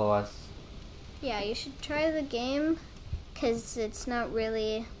follow us. Yeah, you should try the game, because it's not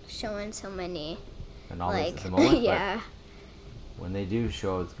really showing so many. Anomalies at the moment, yeah. but when they do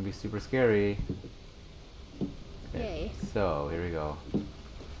show, it's going to be super scary. Okay, Yay. so, here we go.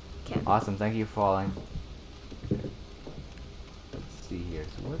 Okay. Awesome, thank you for following. Okay. Let's see here,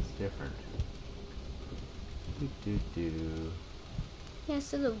 so what's different? Yeah,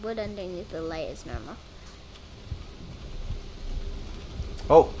 so the wood underneath the light is normal.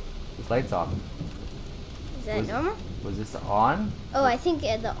 Oh, this light's off. Is that normal? Was this on? Oh, I think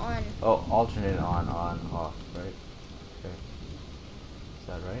the on. Oh, alternate on, off, right? Okay. Is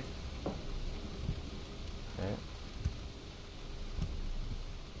that right? Okay.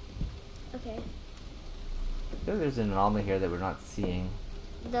 Okay. I feel there's an anomaly here that we're not seeing.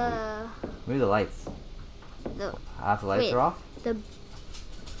 Maybe the lights. Half the lights are off? The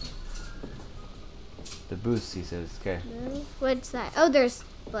boost, he says. Okay. What's that? Oh, there's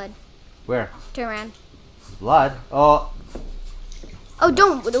blood. Where? Turn around. Blood? Oh. Oh,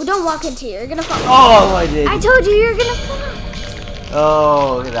 don't walk into it. You're gonna fall. Oh, I did. I told you you're gonna fall.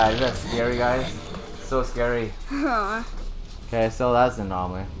 Oh, look at that. Isn't that scary, guys? So scary. Aw. Okay, so that's an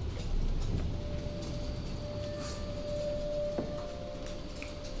anomaly.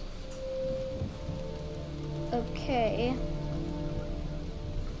 Okay.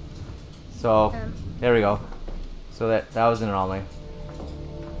 So, there we go. So that was an anomaly.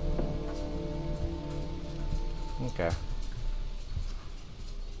 Okay.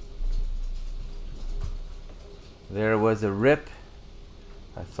 There was a rip,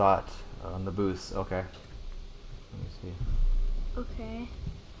 I thought, on the boost. Okay. Let me see. Okay.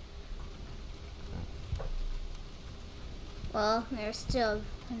 Well, there's still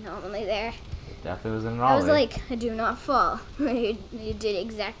an anomaly there. Definitely was an I was anomaly. like, do not fall. You did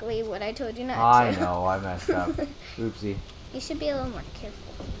exactly what I told you not to. I know, I messed up. Oopsie. You should be a little more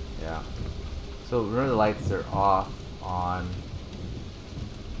careful. Yeah. So remember the lights are off, on.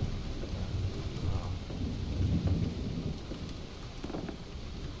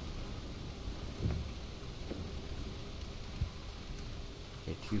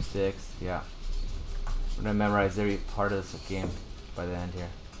 Okay, 2-6, yeah. We're gonna memorize every part of this game by the end here.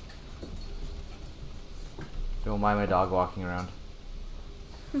 Don't mind my dog walking around.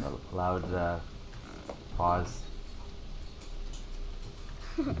 A loud pause.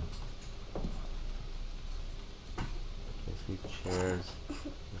 Okay, 3 chairs.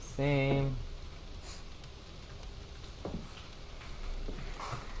 The same.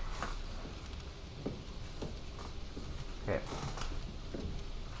 Okay.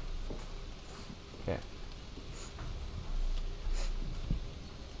 Okay.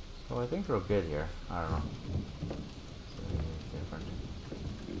 So I think we're good here. I don't know. Different.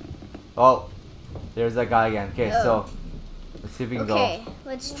 Oh, there's that guy again. Okay, so let's see if we can Okay, go.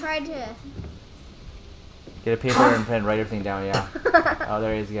 let's try to. Get a paper and pen, write everything down. Yeah. Oh,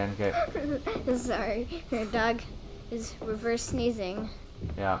 there he is again. Okay. Sorry, your dog is reverse sneezing.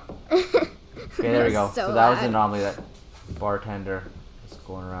 Yeah. Okay, there we go. So So that was loud. an anomaly. That bartender is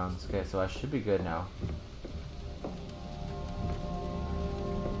going around. Okay, so I should be good now.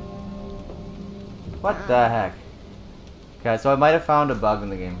 What the heck? Okay, so I might have found a bug in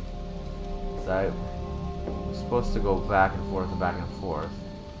the game. So I'm supposed to go back and forth and back and forth.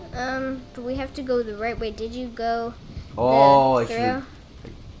 But we have to go the right way. Did you go Oh, I through? should like,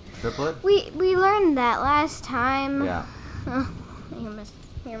 triple it? We learned that last time. Yeah. Oh,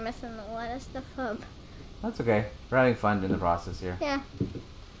 you're messing a lot of stuff up. That's okay. We're having fun in the process here. Yeah.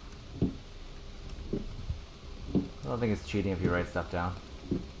 I don't think it's cheating if you write stuff down.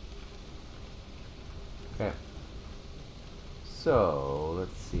 Okay. So,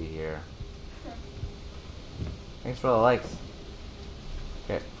 let's see here. Thanks for all the likes.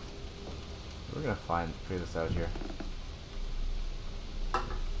 Okay. We're gonna figure this out here.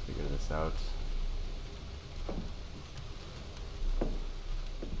 Figure this out.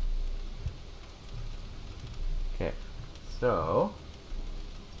 Okay. So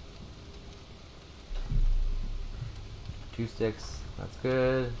 2 sticks, that's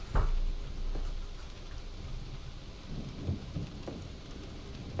good.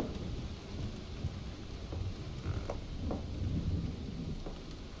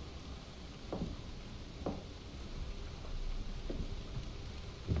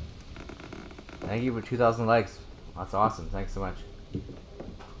 Thank you for 2,000 likes. That's awesome. Thanks so much.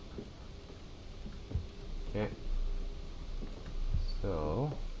 Okay.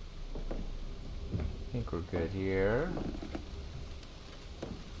 So, I think we're good here.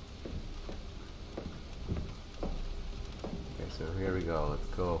 Okay, so here we go. Let's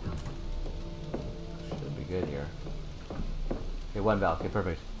go. Should be good here. Okay, 1 bell. Okay,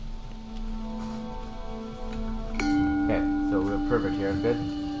 perfect. Okay, so we're perfect here.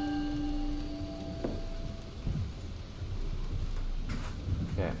 Good.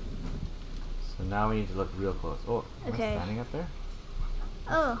 Okay. So now we need to look real close. Oh, am I Okay. standing up there?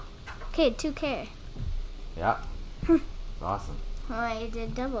 Oh, okay, 2K. Yeah. It's awesome. Oh, I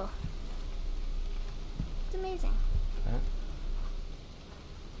did double. It's amazing. Okay.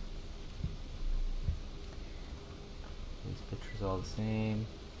 These pictures are all the same.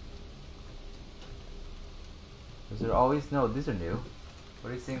 Is there always no? These are new. What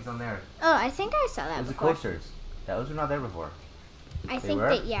are these things on there? Oh, I think I saw that Those are before. coasters. Yeah, those were not there before. I They think were?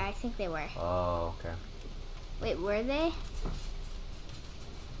 I think they were. Oh, okay. Wait, were they?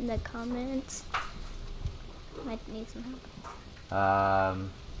 In the comments. Might need some help. I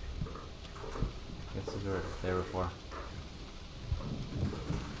guess those were there before.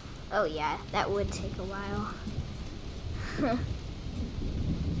 Oh yeah, that would take a while.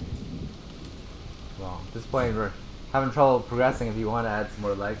 Well, at this point we're having trouble progressing. If you want to add some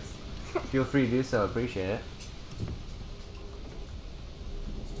more likes, feel free to do so. Appreciate it.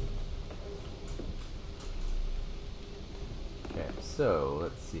 Okay, so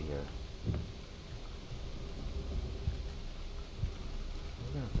let's see here.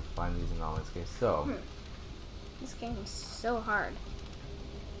 We're gonna have to find these anomalies. Okay, so This game is so hard.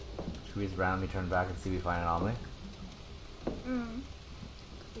 should we just randomly turn back and see if we find an anomaly?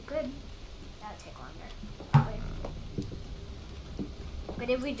 We could. That would take longer. But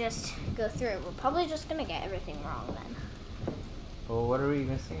if we just go through it, we're probably just gonna get everything wrong then. Well, what are we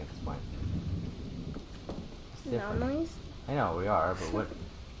missing at this point? What's different? Anomalies? I know we are, but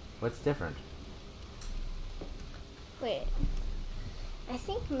what's different? Wait. I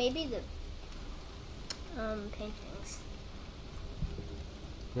think maybe the paintings.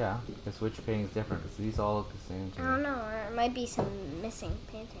 Yeah, because which painting is different? Because these all look the same to I me. don't know. There might be some missing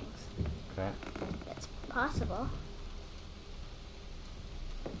paintings. Okay. That's possible.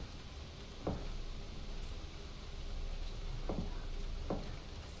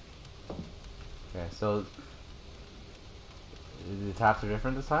 Okay, so the taps are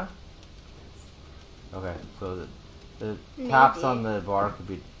different this time? Okay, so the taps Maybe. on the bar could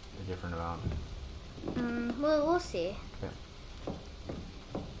be a different amount. We'll see. Okay.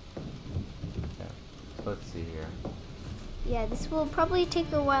 Okay, so let's see here. Yeah, this will probably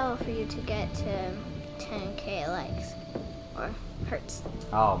take a while for you to get to 10K likes or hertz.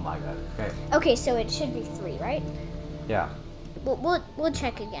 Oh my god, okay. Okay, so it should be 3, right? Yeah. We'll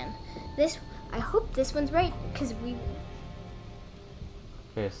check again. I hope this one's right because we.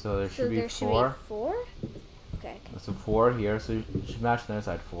 Okay, so there So should be there should 4. be 4. Okay. So 4 here, so you should match the other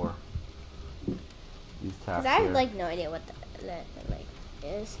side 4. These taps Because I here. have like no idea what the like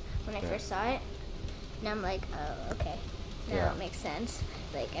is when I Okay. first saw it. And I'm like, oh, okay. Now Yeah. it makes sense.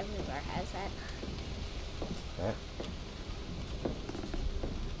 Like every bar has that. Okay.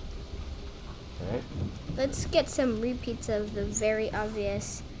 Okay. Let's get some repeats of the very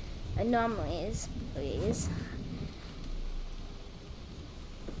obvious anomalies, please.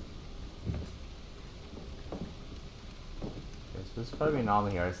 Okay, so this is probably an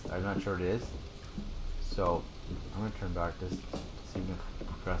anomaly here. I'm not sure what it is. So I'm gonna turn back just to see if we can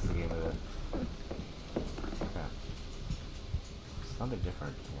progress the game with it. Okay. Something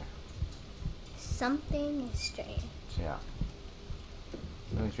different here. Something strange. Yeah.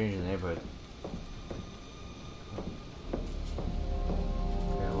 Something strange in the neighborhood.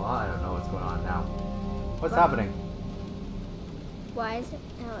 Okay, well, I don't know what's going on now. What's happening? Why is it?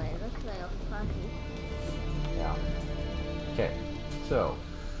 Oh, it looks like a foggy. Yeah. Okay, so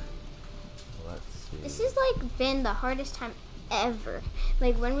let's see. This has like been the hardest time ever.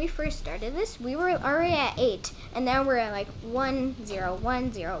 Like when we first started this, we were already at 8, and now we're at like 1 0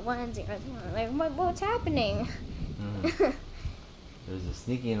 1 0 1 0 0. Like what's happening? Mm. There's a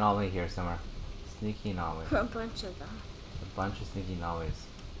sneaky anomaly here somewhere. Sneaky anomaly. A bunch of them. A bunch of sneaky anomalies.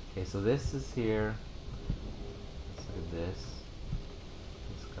 Okay, so this is here. Let's look at this.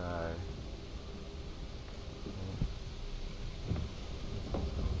 This guy.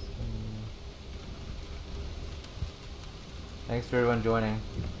 Thanks for everyone joining.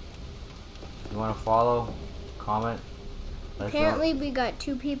 If you want to follow, comment. Apparently we got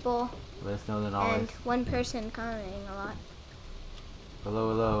 2 people Let us know the and anomalies. 1 person commenting a lot. Hello,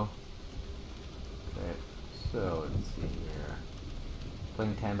 hello. Okay, so let's see here.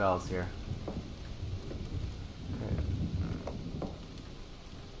 Playing tenbells here. Okay.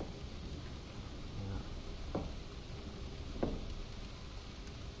 Yeah.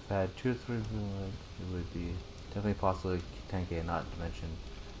 If I had 2 or 3 people, it would be definitely possible to 10k, not to mention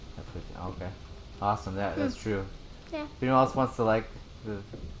that okay. Awesome, that's true. Yeah. If anyone else wants to like the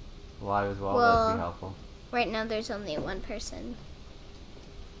live as well, that'd be helpful. Right now there's only 1 person.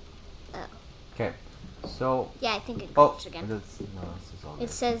 Oh. Okay. So Yeah, I think it glitched again. this is all It good.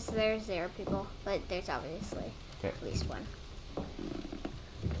 says there's 0 people, but there's obviously at least 1.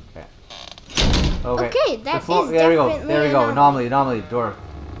 Okay. Okay. Okay, that is there we go. definitely There we go. an Anomaly, door.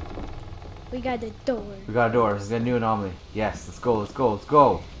 We got the door. We got a door. We got a new anomaly. Yes, let's go, let's go, let's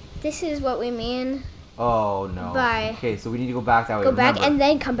go. This is what we mean. Oh no. Bye. Okay, so we need to go back that way. Go back remember. and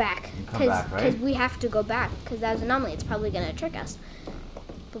then come back. And come back, right? Because we have to go back. Because that was an anomaly. It's probably going to trick us.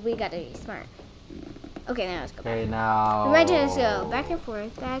 But we got to be smart. Okay, now let's go back. Okay, now. We might just go back and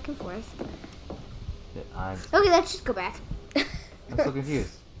forth, back and forth. I'm Okay, let's just go back. so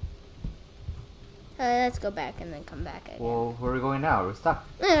confused. Let's go back and then come back again. Well, where are we going now? We're stuck.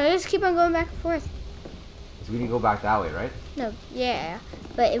 No, let's keep on going back and forth. So we need to go back that way, right? No, yeah.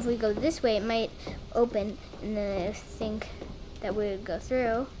 But if we go this way, it might open, and then I think that we would go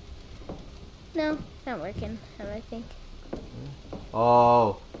through. No, it's not working, I don't think.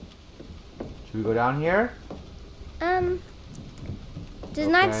 Oh. Should we go down here? Does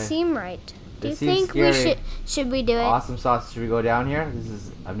not Okay. seem right. Do you It seems think we scary. should we do it? Awesome sauce. Should we go down here?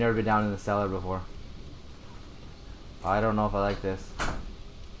 I've never been down in the cellar before. I don't know if I like this.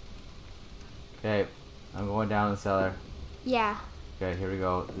 Okay, I'm going down in the cellar. Yeah. Okay, here we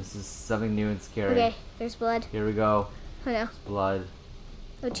go. This is something new and scary. Okay, there's blood. Here we go. Oh no. Blood.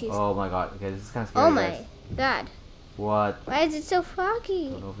 Oh jeez. Oh my god. Okay, this is kind of scary, Oh my guys. god. What? Why is it so foggy?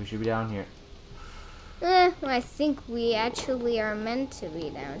 I don't know if we should be down here. Well, I think we actually are meant to be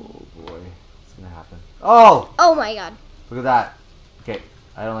down. Oh boy. What's gonna happen? Oh! Oh my god. Look at that. Okay,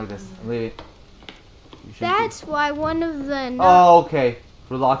 I don't like this. I'm leaving. You should That's why one of the Oh, okay.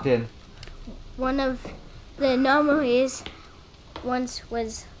 We're locked in. one of the anomalies once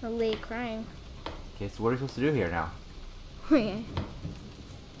was a late crying. Okay, so what are we supposed to do here now? Okay.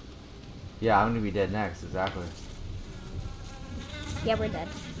 Yeah, I'm gonna be dead next, exactly. Yeah, we're dead.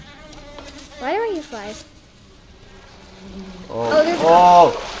 Why don't you flies? Oh, there's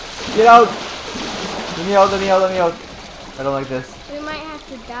oh! Get out! Let me out, let me out, let me out. I don't like this. We might have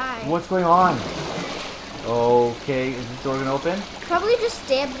to die. What's going on? Okay, is this door gonna open? Probably just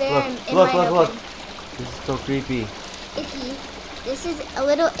stay up there Look, and it look, might look, open. look. This is so creepy. Icky. This is a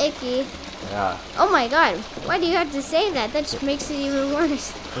little icky. Yeah. Oh my god. Why do you have to say that? That just makes it even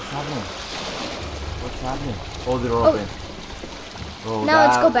worse. What's happening? What's happening? Oh, the door Oh. open. Oh, Now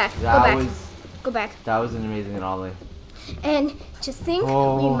let's go back. Go That back. was Go back. that was an amazing anomaly. And just think, we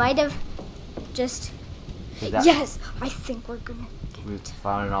Oh. might have just... That- Yes! I think we're gonna We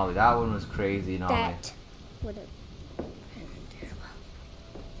found an anomaly. That one was crazy anomaly. that would have been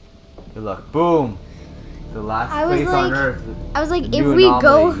terrible. Good luck. Boom. The last I was place on like- Earth. I was like, if New we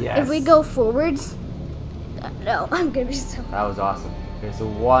go, anomaly, if we yes. go forwards, no, I'm gonna be so. That was awesome. Okay, so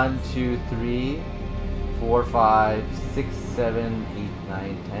 1, 2, 3, 4, 5, 6, 7, 8,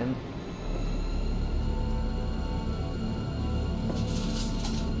 9, 10.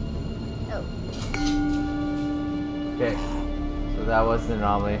 Oh. Okay. So that was the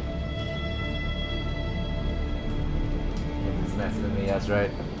anomaly. It's messing with me, that's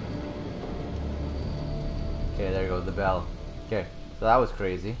right. Okay, there goes the bell. Okay, so that was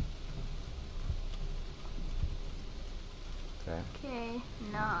crazy. Okay. Okay,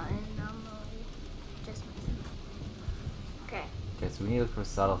 no, anomaly. Just missing. Okay. Okay, so we need to look for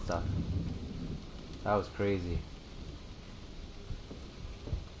subtle stuff. That was crazy.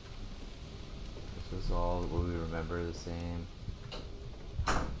 This was all what we remember the same.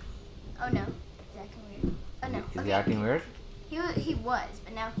 Oh no, he's acting weird. Oh no. Is he acting weird? He was,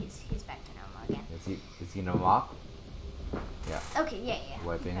 but now he's back to normal again. Is he no mop? Yeah. Okay, yeah.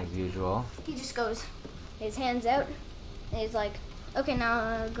 Wiping as usual. He just goes, his hands out, and he's like, okay,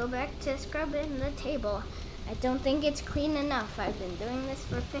 now go back to scrubbing the table. I don't think it's clean enough. I've been doing this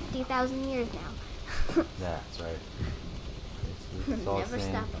for 50,000 years now. Yeah, that's right. It's all Never the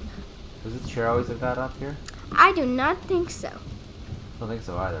same. stopping. Was the chair always like that up here? I do not think so. Don't think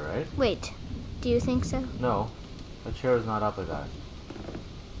so either, right? Wait, do you think so? No, the chair is not up like that.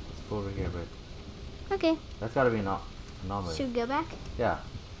 Let's go over here, but Okay. that's got to be an anomaly. Should we go back? Yeah.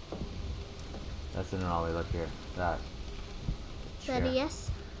 That's an anomaly. Look here. That. Is that a chair.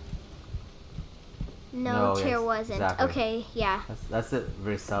 yes? No, chair yes, wasn't. exactly. Okay, yeah. That's a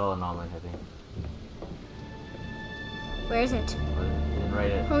very subtle anomaly, I think. Where is it? But it didn't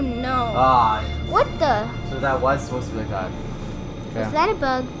write it. Oh no. Ah. What the? So that was supposed to be like that. Okay. Is that a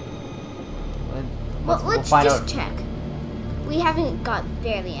bug? Let's Let's find just out. check. We haven't got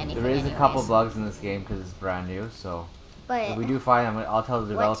barely anything. There is a couple anyways. bugs in this game because it's brand new. So But if we do find them, I'll tell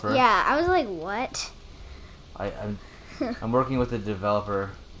the what? developer. Yeah, I was like, what? I'm working with the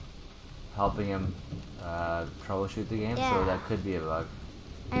developer, helping him troubleshoot the game. So Yeah. that could be a bug.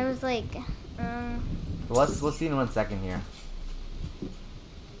 I was like, Well, we'll see in 1 second here.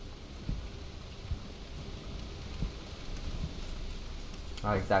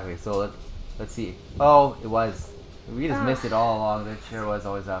 Oh, exactly. So let's see. Oh, it was. We just missed it all along. The chair was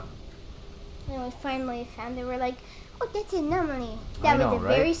always up. and we finally found it. We're like, oh, that's an anomaly. I That know, was a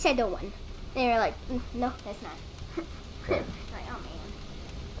right? very subtle one. And we're like, no, that's not. Okay. Like, oh man,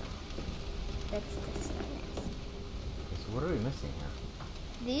 that's not nice. So what are we missing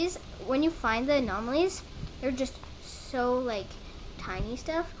here? These, when you find the anomalies, they're just so like tiny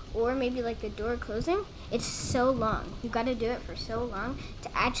stuff, or maybe like the door closing. It's so long. You got to do it for so long to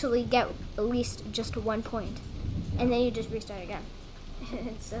actually get at least just 1 point, and then you just restart again.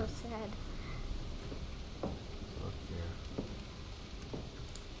 It's so sad. Look here.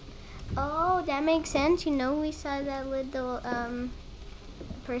 Oh, that makes sense. You know, we saw that little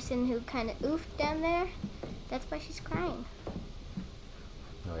person who kind of oofed down there. That's why she's crying.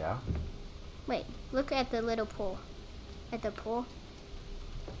 Oh yeah. Wait, look at the little pool. At the pool.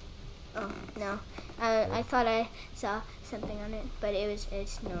 Oh no, I thought I saw something on it, but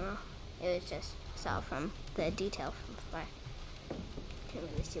it's normal. It was just saw from the detail from far. Couldn't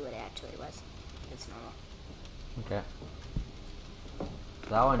really see what it actually was. It's normal. Okay.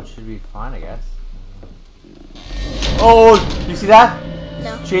 That one should be fine, I guess. Oh, you see that?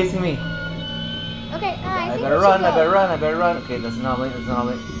 No. It's chasing me. Okay, I think better we run. should I go. better run. I better run. Okay, that's an anomaly. That's an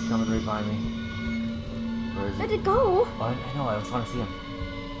anomaly. He's coming right behind me. Where is he? Let it go. Oh, I know. I just want to see him.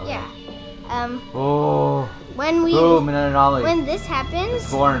 Okay. Yeah. Oh. When we Boom! An anomaly. when this happens,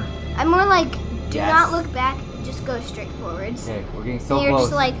 It's born. I'm more like, do Yes. not look back. Just go straight forwards. Okay, we're getting so and you're close.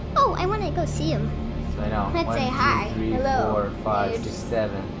 just like, oh, I want to go see him. I know. Let's 1, say 2, hi. 3, Hello. 4, 5, Yeah, 6, just-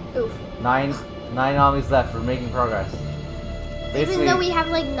 7. Oof. 9 anomalies left. We're making progress. Even though we have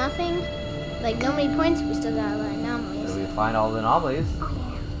like nothing, like no many points, we still got a lot of if anomalies. we find all the anomalies, Oh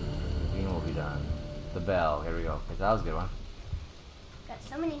yeah. the game will be done. The bell. Here we go. Okay, that was a good one. Got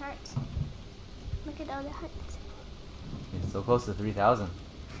so many hearts. Look at all the hearts. It's so close to 3,000.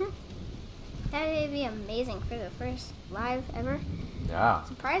 That would be amazing for the first live ever. Yeah.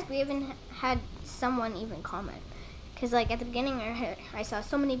 Surprised we even had someone even comment. Because like at the beginning I saw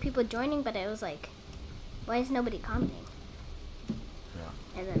so many people joining, but it was like, why is nobody commenting?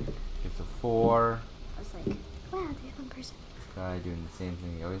 Yeah. And then It's a 4. I was like, wow, there's one person. This guy doing the same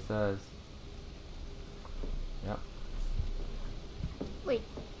thing he always does. Yep. Wait.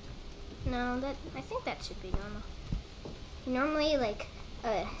 No, I think that should be normal. He normally like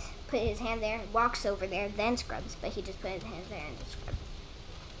put his hand there, walks over there, then scrubs, but he just put his hand there and just scrubs.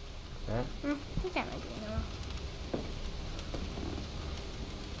 Okay. I think that might be normal.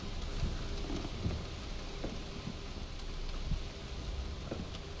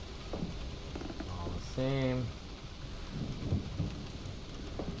 All the same.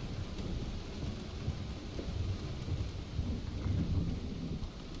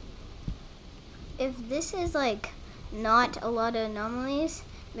 if this is like not a lot of anomalies,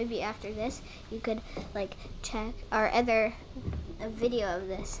 maybe after this you could like check our other video of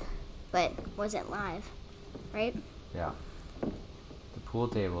this, but wasn't live, right? Yeah. The pool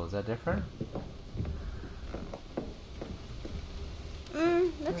table, is that different?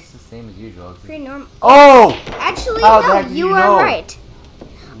 It's Looks the same as usual. pretty normal. Oh! Actually, How the no, heck did you you are know? right.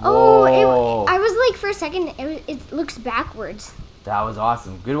 Whoa. Oh, I was like for a second, it looks backwards. That was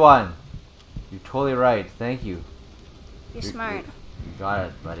awesome. Good one. You're totally right. Thank you. You're smart. You got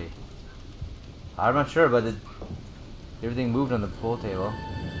it, buddy. I'm not sure, but everything moved on the pool table.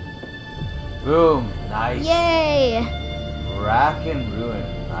 Boom. Nice. Yay! Rack and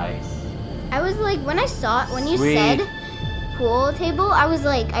ruin. Nice. I was like, when I saw it, when you Sweet. said pool table, I was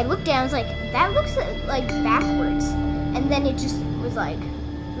like, I looked down, I was like, that looks like backwards. And then it just was like,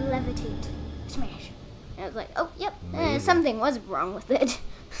 levitate, smash. And I was like, oh, yep, Amazing. something was wrong with it.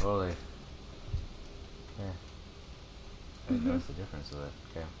 Totally. Yeah. I didn't notice the difference with it.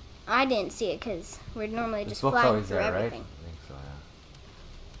 Okay. I didn't see it because we're normally This just book's flying always through there, right? everything. I think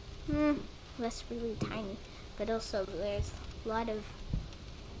so, yeah. That's really tiny, but also there's a lot of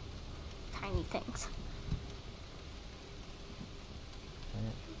tiny things.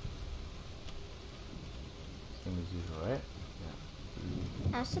 Same as usual, right?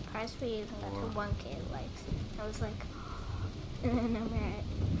 Yeah. I was surprised we even got to 1K likes. I was like, and then I'm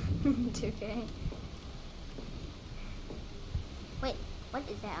at 2K. Wait, what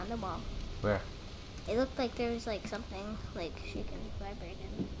is that on the wall? Where? It looked like there was like something like shaking,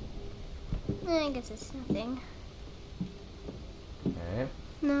 vibrating. I guess it's nothing. Okay.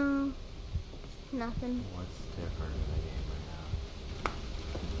 No, nothing. What's different in the game right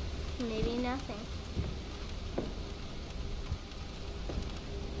now? Maybe nothing.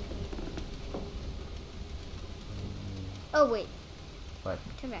 Oh wait, What?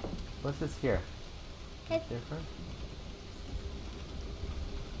 turn back. What's this here? Okay. Different?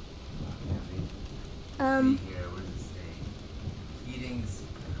 See here, what does it say? Keating's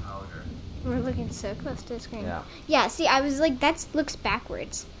powder. We're looking so close to the screen. Yeah. Yeah, see, I was like, that looks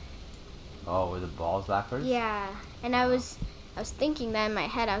backwards. Oh, were the balls backwards? Yeah, and I was thinking that in my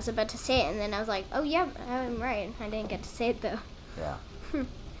head. I was about to say it, and then I was like, oh yeah, I'm right. I didn't get to say it though. Yeah.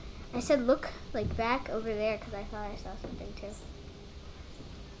 I said look like back over there because I thought I saw something too.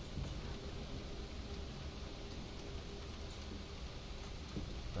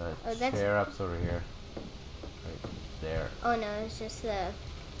 The Oh, that's- chair up's over here. Right there. Oh no, it's just the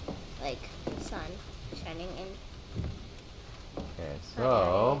like sun shining in. Okay, Oh,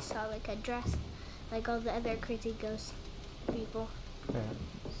 yeah, I so. saw like a dress, like all the other crazy ghost people. Okay,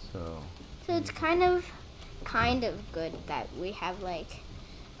 so. So it's kind of good that we have like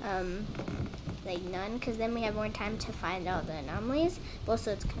none, because then we have more time to find out the anomalies. But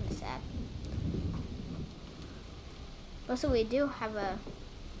also it's kind of sad. Also, we do have a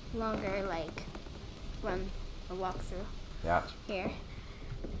longer like run or walkthrough Yeah. here.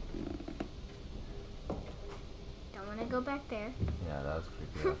 Don't want to go back there. Yeah, that was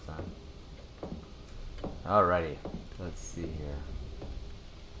creepy last time. Alrighty. Let's see here.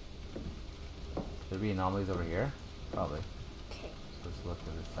 There be anomalies over here? Probably. Okay. So let's look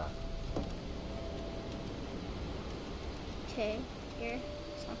at this stuff. Okay. Here.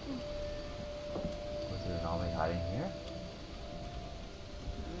 Something. Was there an anomaly hiding here?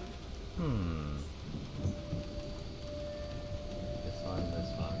 This one, this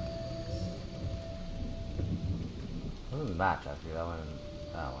one. What was the match actually? That one and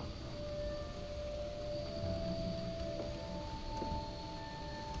that one.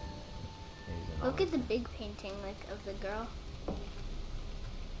 These Look at anomalies. the big painting like of the girl.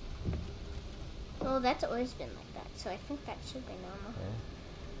 Well, that's always been like that, so I think that should be normal. Okay.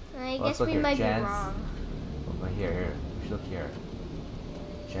 I Well, let's guess look we here. might Gents. be wrong. Oh, here. We should look here.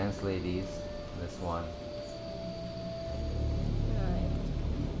 Gents, ladies. This one. Right.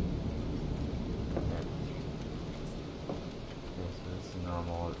 Okay. Okay, so this is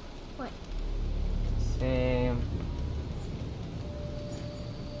normal. What? Same.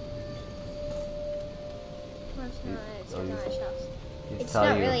 What's not? It's Oh, not these- shelves. These It's tell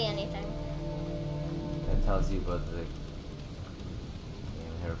not you. really anything. It tells you about the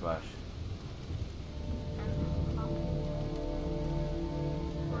hairbrush.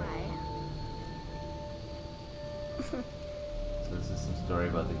 Why? So this is some story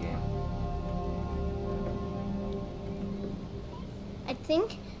about the game. I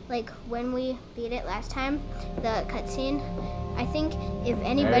think, like, when we beat it last time, the cutscene, I think if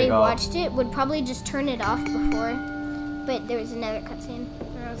anybody go. watched it, would probably just turn it off before. But there was another cutscene,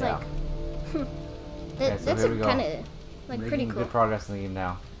 and I was Yeah. like, Okay, so that's here we go. kind of, like, Making pretty cool. good progress in the game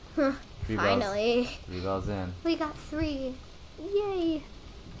now. Huh. 3 Finally. bells. 3 bells in. We got 3. Yay.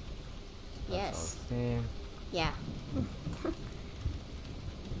 That's Yes. all the same. Yeah.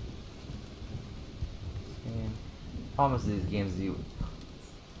 Same. Problem with these games,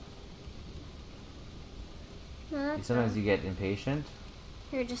 No, that's sometimes fine. you get impatient,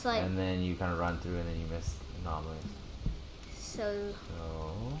 You're just like, and then you kind of run through, and then you miss anomalies. so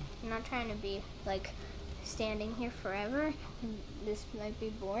So I'm not trying to be like standing here forever. This might be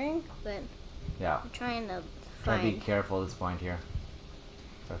boring, but yeah, I'm trying to try to be find. careful at this point here.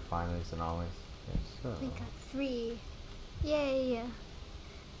 Try to find these anomalies. Okay, so We got 3. Yay.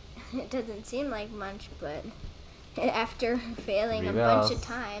 It doesn't seem like much, but after failing 3 a bells. bunch of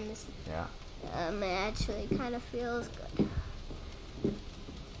times, Yeah. it actually kind of feels good.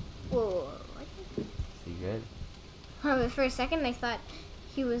 Whoa. What? See good? But for a second, I thought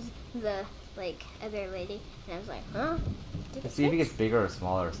he was the other lady, and I was like, huh? Did Let's it see if it fix? gets bigger or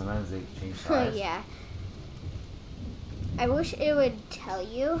smaller. Sometimes they change Oh size. yeah. I wish it would tell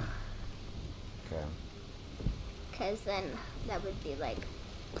you, Okay. because then that would be like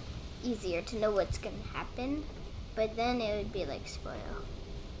easier to know what's gonna happen. But then it would be like spoil.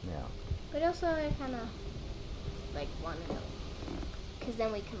 Yeah. But also I kind of want to know, because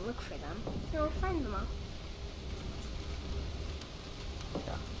then we can look for them and we'll find them all.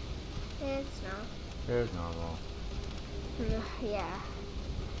 Yeah. It's no. There's normal. Yeah.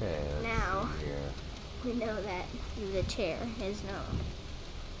 Okay. Let's Now. see here. We know that the chair is no.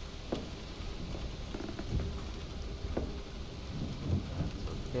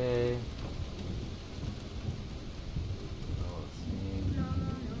 That's okay. So let's see. No.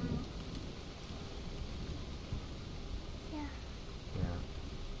 Yeah. Yeah.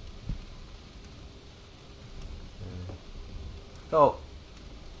 Oh!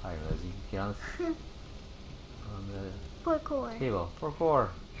 Hi, Lizzie. Get on the Parkour. table. Parkour.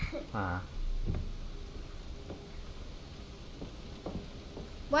 Uh-huh.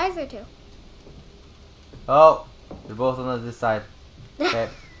 Why is there 2? Oh! They're both on this side. Okay.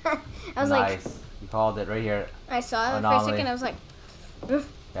 I was Nice. You called it right here. I saw it Anomaly. for a second. I was like, "Ugh."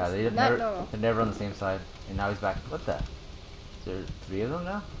 Yeah, Not never, normal. they're never on the same side. And now he's back. What the? Is there 3 of them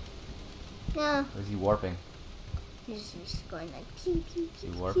now? Yeah. Or is he warping? He's just going like pew pew Is he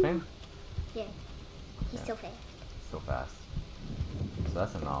pew. warping? Yeah. He's Yeah. so fast. So fast. So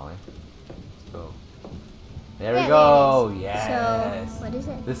that's an anomaly. Let's go. There Yeah, we go! there it is. Yes! So what is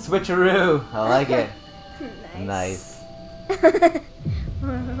it? The switcheroo! I like it. Nice. Nice.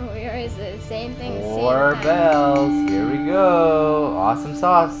 Where is it? Same thing. 4 same time. bells. Here we go. Awesome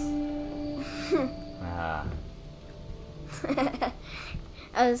sauce. Ah.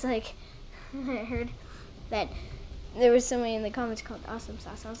 I was like, I heard that there was somebody in the comments called Awesome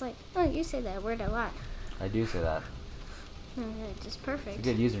Sauce. I was like, oh, you say that word a lot. I do say that. It's just perfect. It's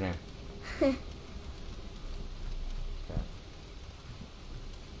a good username. Okay.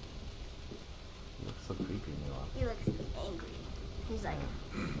 You look so creepy, Mila. He looks angry. He's like,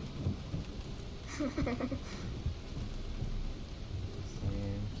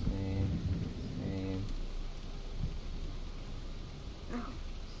 Same. no.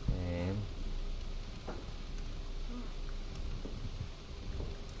 Same.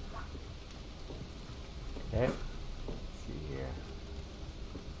 Okay. Let's see here.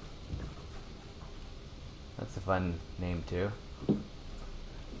 That's a fun name too.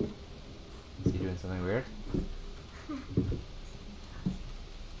 Is he doing something weird?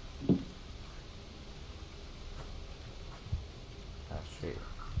 Straight.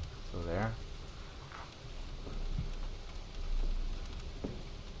 So there.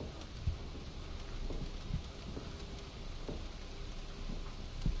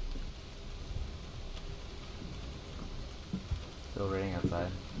 Still raining outside.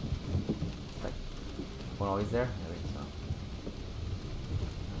 Like, one always there? I think so.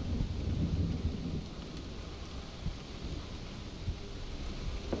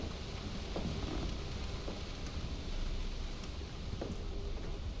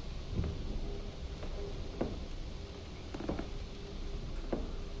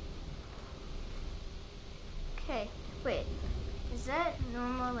 Okay, wait. Is that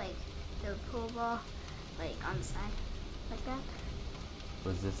normal, like the pool ball, like on the side, like that?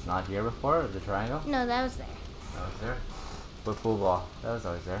 Was this not here before? The triangle? No, that was there. That was there. What pool ball? That was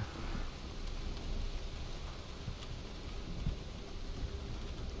always there.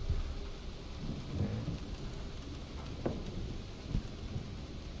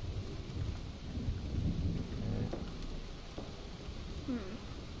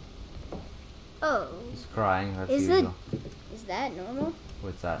 Oh, He's crying. That's Is usual. is that normal?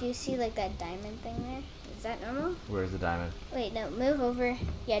 What's that? Do you see like that diamond thing there? Is Is that normal? Where's the diamond? Wait, no, move over.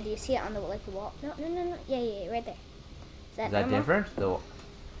 Yeah, do you see it on the like the wall? No. Yeah, right there. Is that normal? Different? The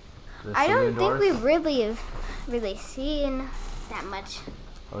I don't doors? think we really have seen that much.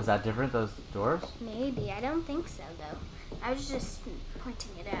 Oh, is that different, those doors? Maybe. I don't think so, though. I was just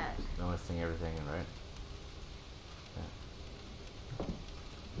pointing it out. Noticing everything, right?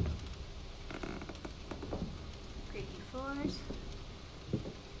 Creepy floors.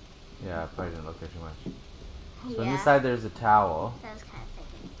 Yeah, I probably didn't look there too much. So Yeah. on this side there's a towel. That was kind of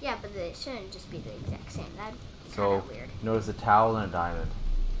thinking. Yeah, but it shouldn't just be the exact same. That'd be So kind of weird. notice a towel and a diamond.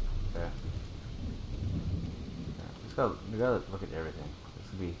 Okay. We gotta look at everything. This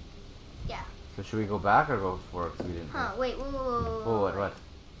could be. Yeah. So should we go back or go forward? Cause we didn't. Huh? Wait. Whoa. Oh, what?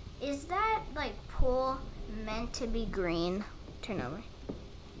 Is that like pool meant to be green? Turn over.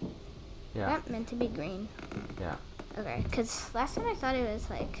 Yeah. That meant to be green. Yeah. Okay. Cause last time I thought it was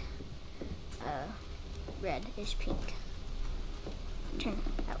like, reddish pink. Turn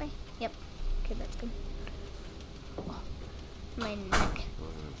that way. Yep. Okay, that's good. Oh, my neck.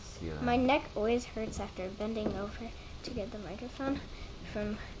 My neck always hurts after bending over to get the microphone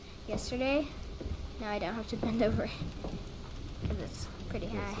from yesterday. Now I don't have to bend over because it's pretty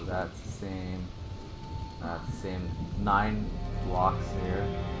Okay, high. so that's the same. That's the same. 9 blocks here.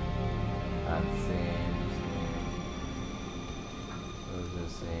 That's the same. Those are the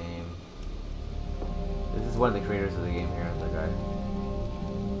same. This is one of the creators of the game here, that guy.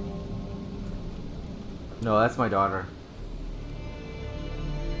 No, that's my daughter.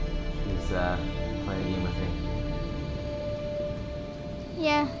 She's playing a game with me.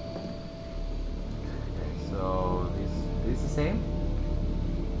 Yeah. Okay, so these the same?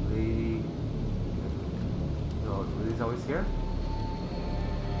 Were these always here?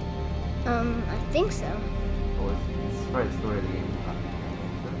 I think so. Oh, it's probably the story of the game.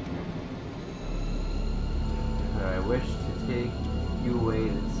 I wish to take you away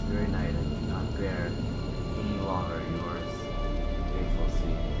this very night. I cannot bear any longer yours faithful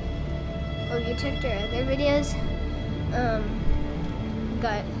sleep. Oh, you checked our other videos?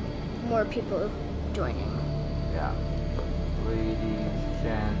 Got more people joining. Yeah. Ladies,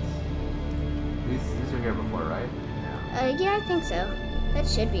 chance. These were here before, right? Yeah. Yeah, I think so. That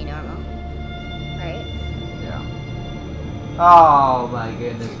should be normal. Right? Yeah. Oh my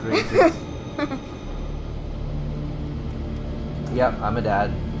goodness gracious. Yep, I'm a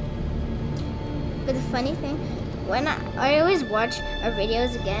dad. But the funny thing, when I always watch our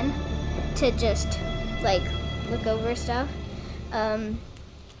videos again to just like look over stuff, I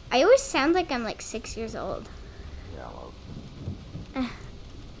always sound like I'm like 6 years old. Yeah, well.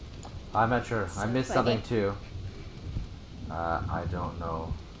 I'm not sure. So I missed funny. something too. I don't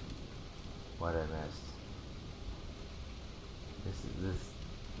know what I missed. This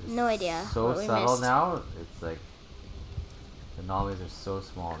No idea So what we subtle missed. now. It's like the anomalies are so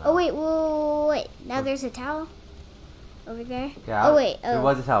small now. Oh wait. Now there's a towel over there. Yeah. Oh wait. There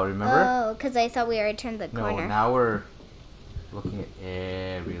was a towel. Remember? Oh, because I thought we already turned the No. corner. Now we're looking at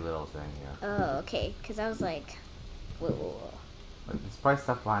every little thing. Yeah. Oh, okay. Because I was like, whoa. But there's probably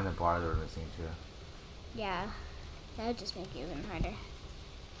stuff behind the bar that we're missing too. Yeah, that would just make it even harder.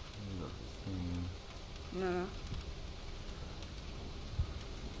 No.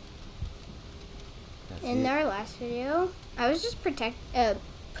 In our last video, I was just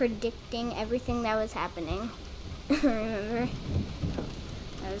predicting everything that was happening. Remember?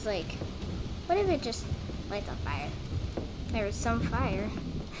 I was like, what if it just lights on fire? There was some fire.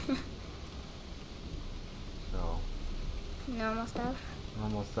 So. Normal stuff.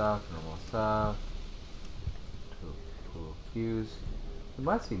 Normal stuff. Tool fuse. We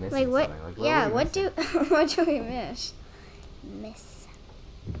must be missing Like what? something. Like, Yeah. are we What missing? what do we miss?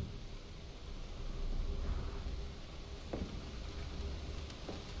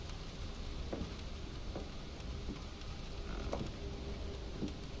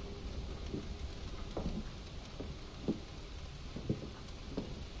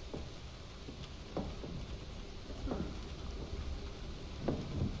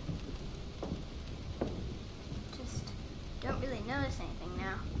 Just don't really notice anything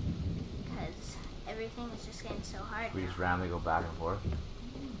now because everything is just getting so hard. We now. just randomly go back and forth.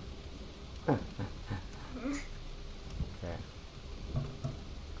 Okay.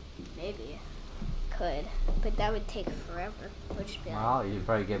 Maybe. Could. But that would take forever. Would just be like, Well, you'd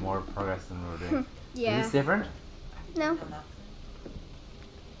probably get more progress than we're doing. yeah. Is this different? No.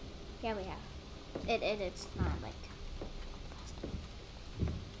 Yeah, we have. It's not like.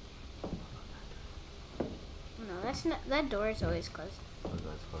 No, that's not. That door is always closed. Oh,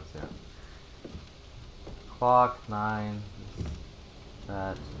 that's close, yeah. Clock, 9.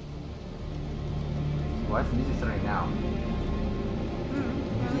 That. Why is the music starting now?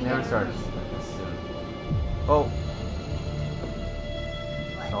 Music never starts this soon. Oh!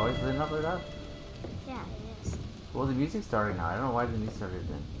 It's always lit up like that? Yeah, it is. Well, the music's starting now. I don't know why the music started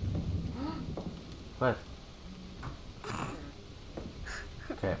then. What?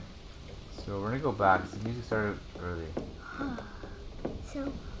 Okay. So we're gonna go back. The music started early.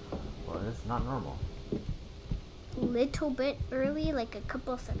 So, Well, it's not normal. little bit early, like a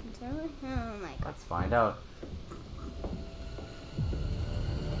couple seconds early. Oh my god. Let's find out.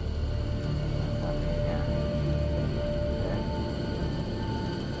 What's happening again? Okay.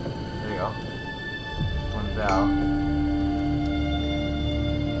 There you go. One bell.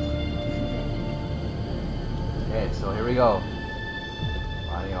 Okay, so here we go.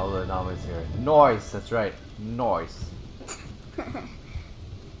 Finding all the anomalies here. Noise, that's right. Noise.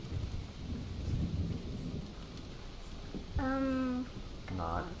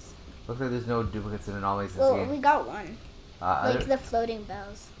 Not. Looks like there's no duplicates and anomalies in this Well, game. we got one. Like Other- the floating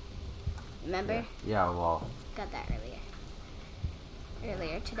bells. Remember? Yeah, well. Got that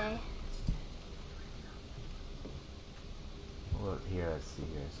earlier today. Look here, let's see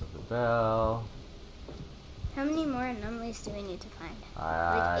here. So the bell. How many more anomalies do we need to find?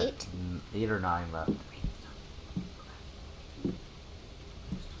 Like 8? 8 or 9 left.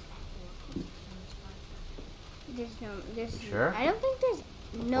 There's Sure? I don't think there's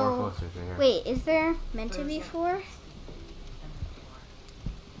 4 no. coasters right here. Wait, is there meant to be 4?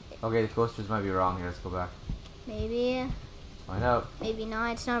 Okay, the coasters might be wrong here. Let's go back. Maybe, Find out. maybe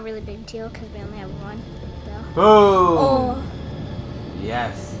not. It's not a really big deal because we only have one. So. Boom! Oh,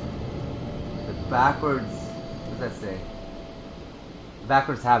 Yes. The backwards. What does that say?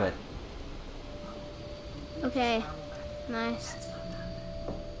 Backwards habit. okay, nice.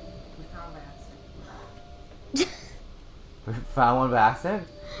 We found one by accident?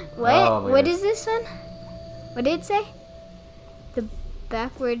 What? Oh, What is this one? What did it say? The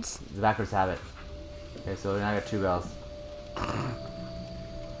backwards. The backwards habit. Okay, so now I got 2 bells.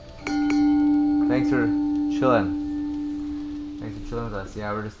 Thanks for chilling. Thanks for chilling with us.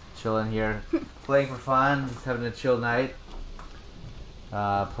 Yeah, we're just chilling here, playing for fun, just having a chill night.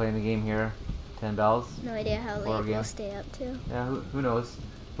 Playing the game here, tenbells. No idea how Horror late game. we'll stay up to. Yeah, who knows?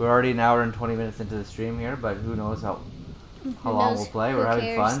 We're already an hour and 20 minutes into the stream here, but who knows how long we'll play. We're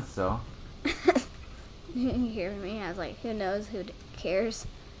having fun, so. You hear me? I was like, who knows? Who cares?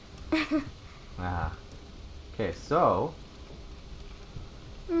 Okay, so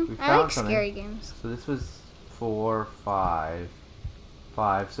we I found like something. scary games. So this was 4, 5.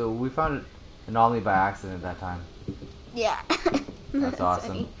 So we found an anomaly by accident that time. Yeah. That's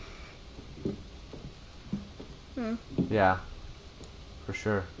awesome. funny. Yeah, for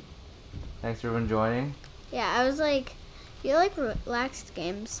sure. Thanks for everyone joining. Yeah, I was like, you like relaxed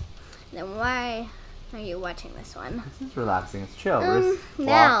games, then why are you watching this one? This is relaxing. It's chill. We're just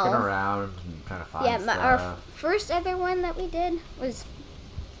now- walking around and trying to find Yeah, our stuff. first other one that we did was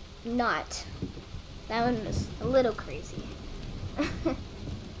not. That one was a little crazy.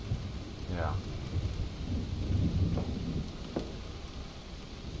 Yeah.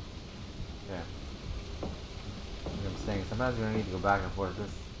 Okay. Like I'm saying, sometimes you're gonna need to go back and forth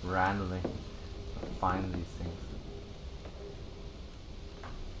just randomly find these things.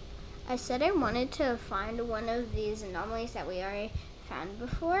 I said I wanted to find one of these anomalies that we already found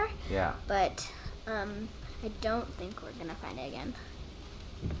before, Yeah. but I don't think we're gonna find it again.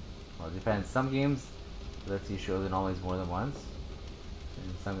 Well, it depends. Some games lets you show the anomalies more than once.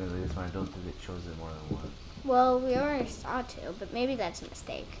 And some games like this one, I don't think it shows it more than once. Well, we already saw 2, but maybe that's a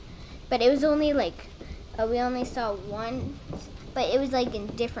mistake. But it was only like, we only saw one, but it was like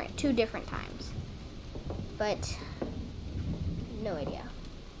in 2 different times. But, no idea.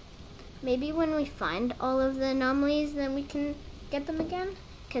 Maybe when we find all of the anomalies, then we can get them again?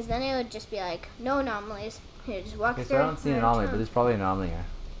 Because then it would just be like, no anomalies. You just walk Okay, through. so I don't see an and anomaly, return. but there's probably an anomaly here.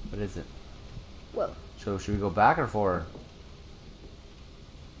 What is it? Whoa. So should we go back or forward?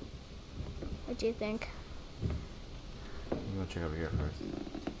 What do you think? I'm gonna check over here first.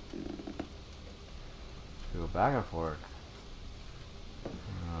 Should we go back or forward?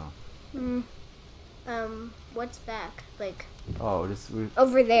 I don't know. What's back? Like, Oh, just we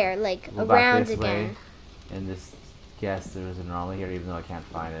over there, like, go back around this again. way and just guess there's an anomaly here, even though I can't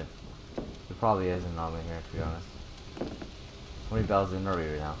find it. There probably is an anomaly here, to be honest. How many bells in are we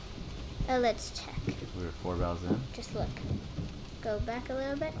right now? Let's check. We were 4 bells in. Just look. Go back a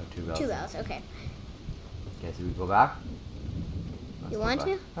little bit. Oh, 2 bells. 2 in. bells, okay. Okay, so we go back. Let's You go want back.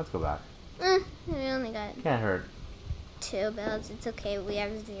 to? Let's go back. We only got Can't hurt. 2 bells. It's okay. We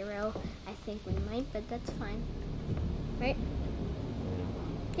have 0. I think we might, but that's fine. Right?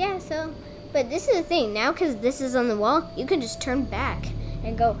 Yeah, so But this is the thing. Now, because this is on the wall, you can just turn back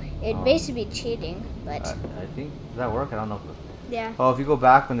and go. It'd basically be cheating, but... I think... Does that work? I don't know. Yeah. Oh, if you go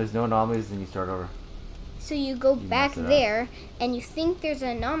back when there's no anomalies, then you start over. So you go back there, and you think there's an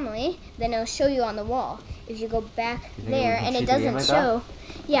anomaly, then it'll show you on the wall. If you go back there, and it doesn't show...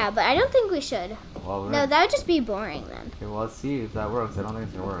 Yeah, but I don't think we should. Well, no, that would just be boring then. Okay, well, let's see if that works. I don't think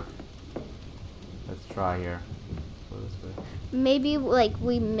it's going to work. Let's try here. Go this way. Maybe, like,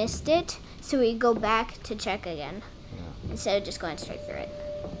 we missed it, so we go back to check again. Yeah. Instead of just going straight through it.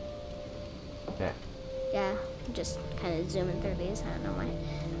 Okay. Yeah, just kind of zooming through these. I don't know why.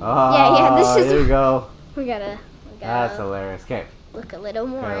 Oh, yeah, this is... There you go. We gotta That's hilarious. Okay. Look a little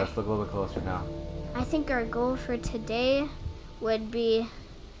more. Okay, let's look a little bit closer now. I think our goal for today would be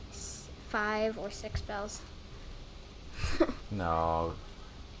 5 or 6 bells. No.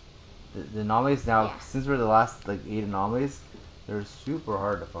 The anomalies now, since we're the last, like, 8 anomalies, they're super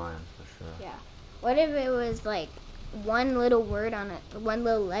hard to find, for sure. Yeah. What if it was, like, one little word on it, one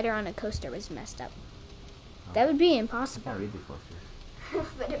little letter on a coaster was messed up? Oh. That would be impossible. I can't read the posters.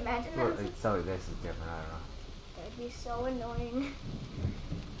 But imagine that. Like, something this is different, I don't know. That would be so annoying.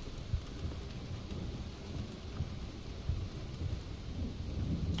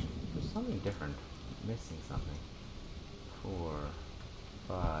 There's something different. Missing something. 4,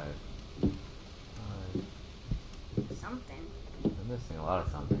 5, 5. Something. I'm missing a lot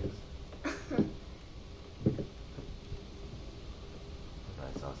of somethings. I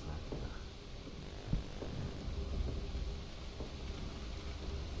saw something.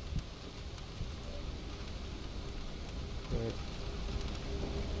 Okay.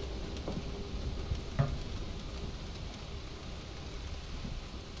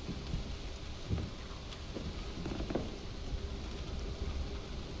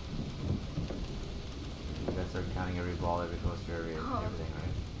 You gotta start counting every ball, every coaster, everything, right?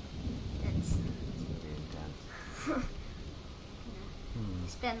 It's gonna be intense.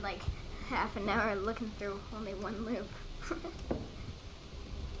 Spend like half an hour looking through only one loop.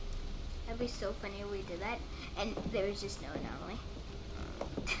 That'd be so funny if we did that and there was just no anomaly.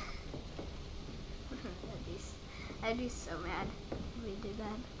 I'd be so mad if we did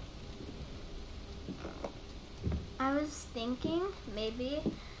that. I was thinking maybe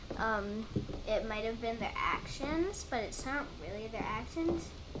it might have been their actions, but it's not really their actions.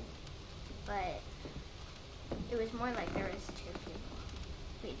 But it was more like there was 2 people.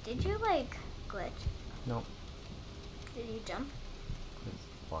 Wait, did you like glitch? No. Did you jump? Just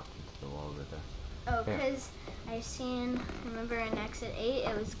walked into the wall over there. Oh, because I remember in exit 8,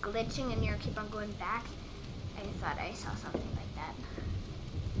 it was glitching and you keep on going back. I thought I saw something like that.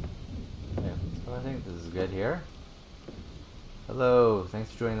 Yeah, so I think this is good here. Hello, thanks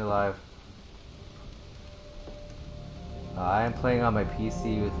for joining the live. I am playing on my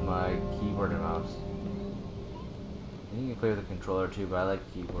PC with my keyboard and mouse. And you can play with a controller too, but I like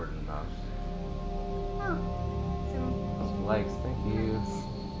keyboard and mouse. Oh, Some likes, thank you.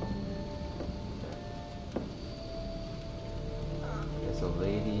 Okay, so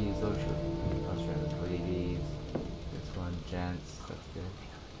ladies, oh sure. Ladies. This one, gents, that's good.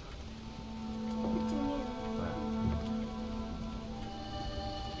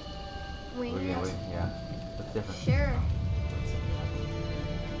 Wait. Yeah, that's different. Sure.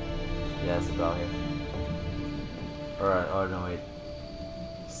 Yeah, it's a bell here. Alright, oh no, wait.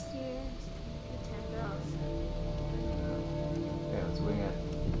 Steers, tenbells. Okay, let's wing it.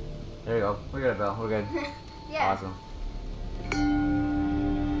 There you go, we got a bell, we're good. Yeah. Awesome.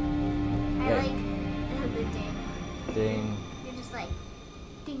 I like the ding. Ding. You're just like,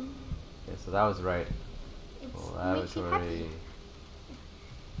 ding. Okay, so that was right. It Laboratory. makes you happy.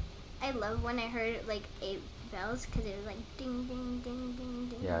 I love when I heard like 8 bells because it was like ding, ding, ding, ding,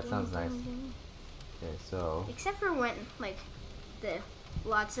 ding. Yeah, it sounds ding, nice. Ding. Okay, so. Except for when like the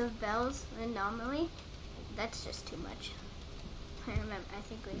lots of bells anomaly, that's just too much. I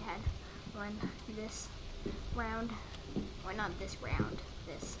think we had one this round, or not this round,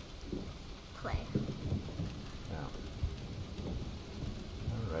 this play. Yeah.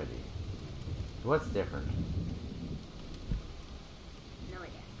 Alrighty. What's different? No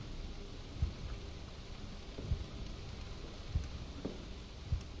idea.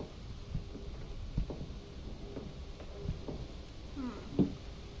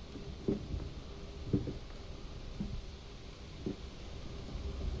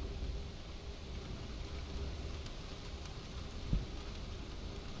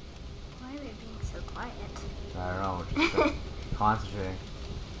 Why are they being so quiet? I don't know, we're just concentrating.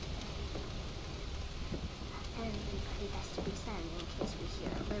 Everybody has to be silent in case we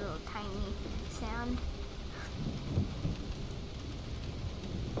hear a little tiny sound.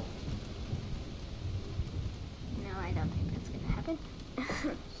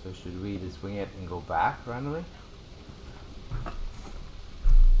 So should we just wing it and go back randomly?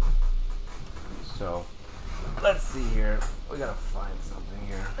 So let's see here. We gotta find something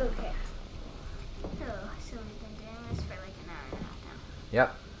here. Okay. So we've been doing this for like an hour and a half now.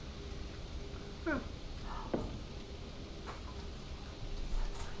 Yep.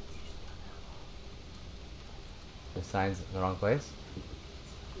 The sign's in the wrong place?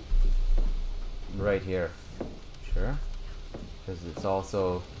 Right here. Sure? Because it's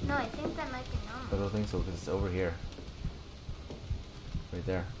also... No, I think that might be normal. I don't think so, because it's over here. Right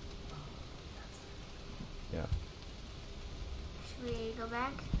there. Yeah. Should we go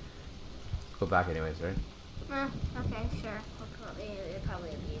back? Go back anyways, right? Okay, sure. It'll probably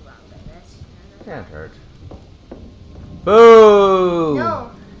be wrong by this. Can't hurt. Boom!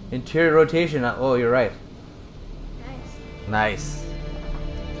 No! Interior rotation. Oh, you're right. Nice. Nice.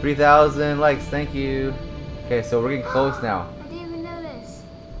 3,000 likes, thank you. Okay, so we're getting close now. I didn't even notice.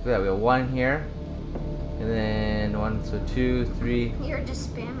 Yeah, we have 1 here. And then 1, so 2, 3. You're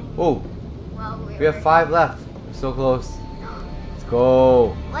just spamming. Oh! Well, We have 5 left. We're so close. Let's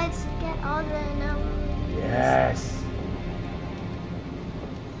go. Let's get all the anomalies. Yes.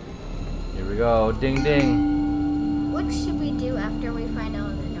 Here we go. Ding ding. What should we do after we find all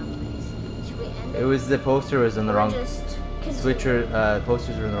the anomalies? Should we end it? It was the poster was in the Or wrong just continue? switcher.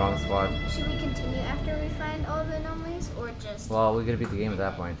 Posters were in the wrong spot. Should we continue after we find all the anomalies, or just? Well, we're gonna beat the game at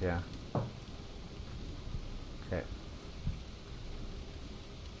that point, yeah. Okay.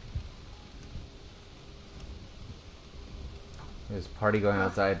 There's a party going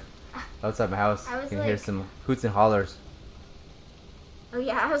outside my house. I You was can hear like- some hoots and hollers. Oh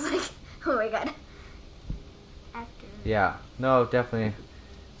yeah, I was like, oh my god. After. Yeah. No, definitely.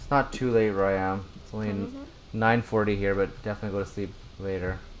 It's not too late where I am. It's only When is it? 9:40 here, but definitely go to sleep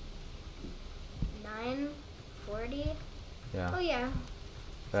later. 9:40. Yeah. Oh yeah.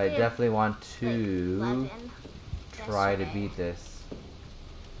 But I yeah, definitely want Like to 11 try to yesterday. beat this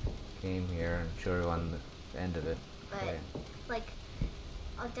game here and show everyone the end of it. But Okay. like,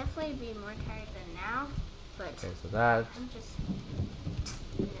 I'll definitely be more tired than now. But Okay, so that. I'm just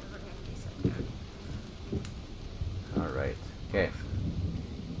never gonna be so tired. Alright. Okay. Okay.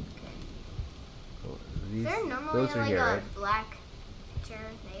 So Is these, there normally those are like here, a right? black picture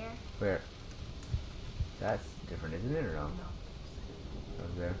there? Where? That's different, isn't it, or no? That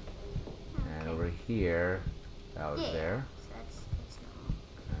was there. And Okay. over here, that was Yeah. there. So that's normal.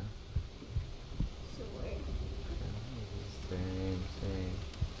 Okay. So weird. Same.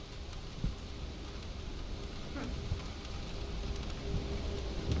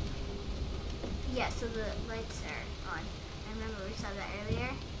 Yeah, so the lights are on. I remember we saw that earlier.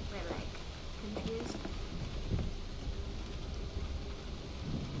 We're like confused.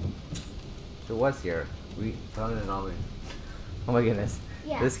 So what's here? We found an anomaly. Oh my goodness.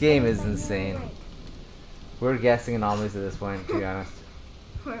 Yeah. This game is I know, insane. right. We're guessing anomalies at this point, to be honest.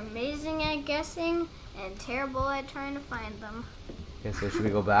 We're amazing at guessing and terrible at trying to find them. Okay, so should we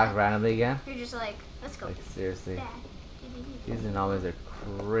go back randomly again? You're just like, let's go. Like, seriously. back. These anomalies are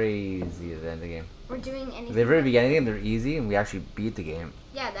crazy at the end of the game. We're doing anything. At the very beginning of the game, they're easy, and we actually beat the game.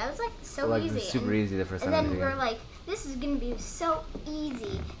 Yeah, that was like so Like, easy. super and, easy the first and time. then we did the we're game. like, this is gonna be so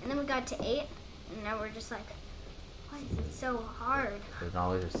easy. And then we got to 8, and now we're just like, why is it so hard? The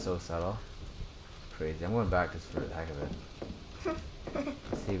anomalies are so subtle. Crazy. I'm going back just for the heck of it.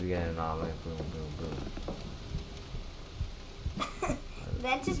 Let's see if we get an anomaly. Boom, boom, boom.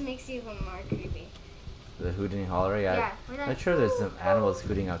 That just makes you even more creepy. The hooting and holler, yeah. Yeah, we're like, I'm sure there's some animals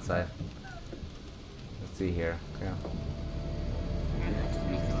hooting outside. Let's see here. Okay. And that just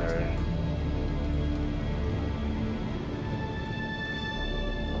makes it more Started. scary.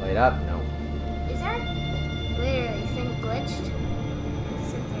 Light up? No. Is there literally thing glitched? It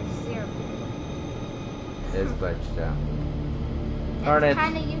said there's 0. It is glitched, yeah. Darn That's it.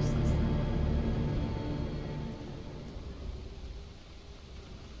 kind of useless.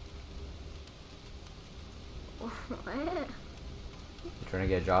 What? You trying to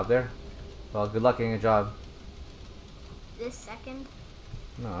get a job there? Well, good luck getting a job. This second?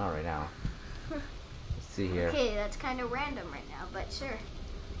 No, not right now. Let's see here. Okay, that's kind of random right now, but sure.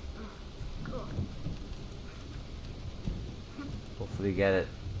 Cool. Hopefully you get it.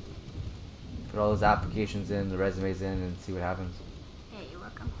 Put all those applications in, the resumes in, and see what happens. Yeah, you're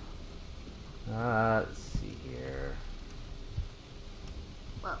welcome. Let's see here.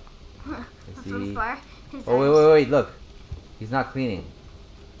 Well, Is from he- far. His Oh, eyes- wait, look. He's not cleaning.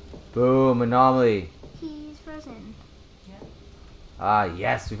 Boom, anomaly. He's frozen. Ah,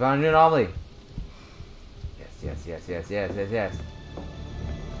 yes, we found a new anomaly. Yes.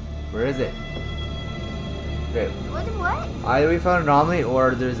 Where is it? Okay. What? Either we found an anomaly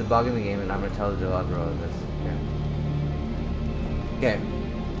or there's a bug in the game, and I'm gonna tell the developer about this. Okay. Okay.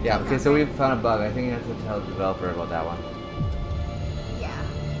 Yeah. Okay. So we found a bug. I think you have to tell the developer about that one. Yeah.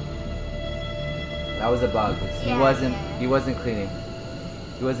 That was a bug. He wasn't cleaning.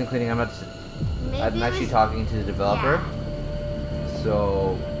 He wasn't cleaning. I'm actually talking to the developer. Yeah.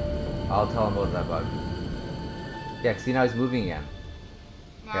 So I'll tell him about that bug. Yeah. See, now he's moving again.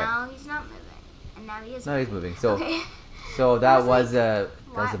 Now he's not moving, and now he is. No, he's moving. So, okay. so that was a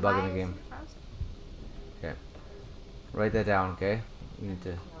bug in the Why game. is it frozen? Okay. Write that down. Okay. We need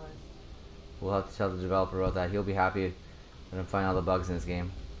to. We'll have to tell the developer about that. He'll be happy when I find all the bugs in this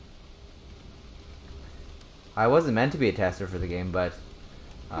game. I wasn't meant to be a tester for the game, but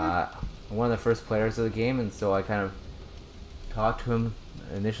I'm one of the first players of the game, and so I kind of talked to him.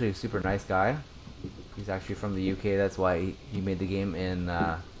 Initially, a super nice guy. He's actually from the UK. That's why he made the game in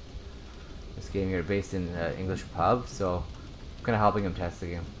this game here, based in English pub. So I'm kind of helping him test the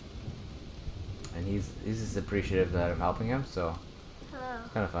game, and he's just appreciative that I'm helping him. So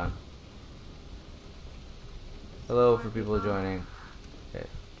it's kind of fun. Hello for people joining. Okay,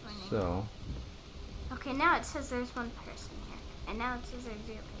 so. Okay, now it says there's one person here, and now it says there's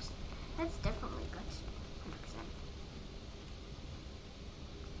 0%. That's definitely good.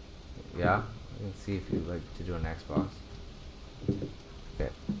 100%. Yeah, you can see if you'd like to do an Xbox.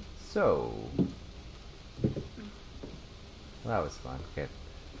 Okay, so that was fun. Okay,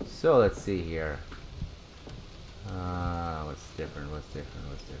 so let's see here. What's different?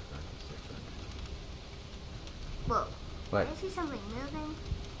 Whoa. What? I see something moving.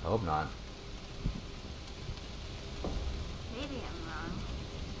 I hope not. Maybe I'm wrong.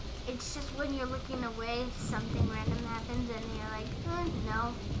 It's just when you're looking away, something random happens, and you're like,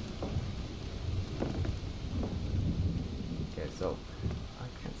 no. Okay, so I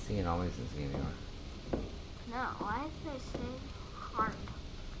can't see anomalies in this game anymore. No, why did I say hard?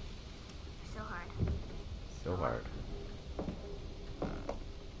 So hard. So hard.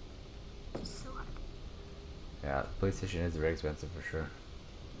 Just so hard. Yeah, PlayStation is very expensive for sure.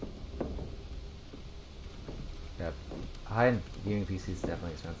 Yeah, high-end gaming PC is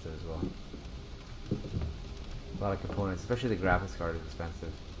definitely expensive as well. A lot of components, especially the graphics card is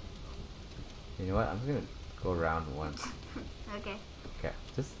expensive. You know what? I'm just gonna go around once. Okay. Okay,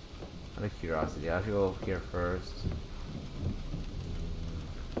 just out of curiosity, I should go here first.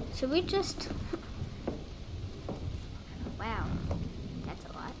 Should we just... Wow. That's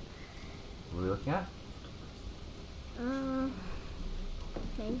a lot. What are we looking at?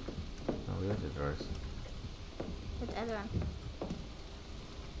 Maybe. Oh, we went to doors. What's the other one?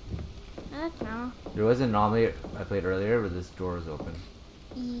 I don't know. There was an anomaly I played earlier where this door was open.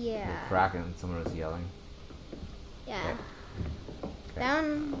 Yeah. The crack and someone was yelling. Yeah. Okay. That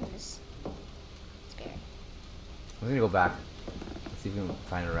one was scary. I'm gonna go back. Let's see if we can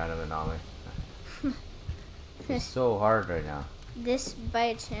find a random anomaly. It's so hard right now. This,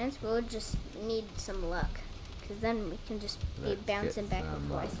 by chance, we'll just need some luck. Because then we can just be bouncing back and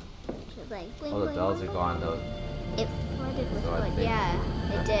forth. So like, bling, All the bling, bells bling, are gone though. It flooded with So I blood. think- Yeah,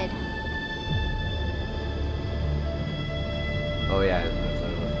 it did. Oh yeah, it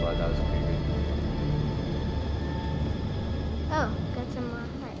flooded with blood. That was creepy. Oh, got some more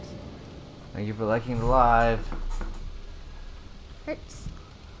hearts. Thank you for liking the live. Hearts.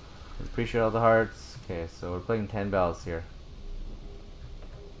 Appreciate all the hearts. Okay, so we're playing tenbells here.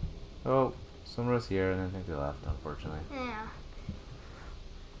 Oh, someone was here and I think they left, unfortunately. Yeah.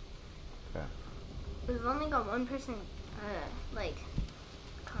 Okay. We've only got one person, like,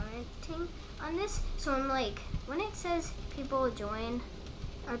 commenting on this. So I'm like, when it says people join,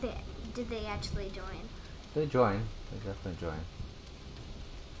 did they actually join? They join. They definitely join.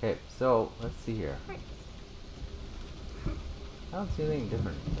 Okay, so let's see here. Hearts. I don't see anything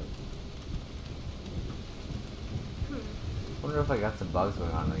different. I wonder if I got some bugs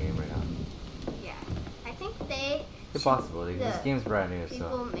going on in the game right now. Yeah. I think they... It's possible. This game's brand new,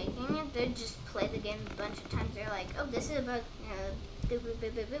 People so... making it, they just play the game a bunch of times. They're like, oh, this is a bug. Boop, boop,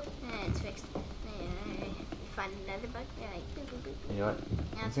 boop, boop, boop. And it's fixed. You find another bug. They're like, boop, boop, boop. You know what?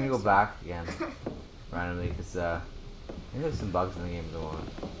 Yeah, I'm it's just gonna go fixed. back again. Randomly, because I think there's some bugs in the game at the moment.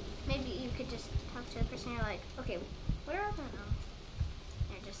 Maybe you could just talk to a person. You're like, okay, what are all the noms?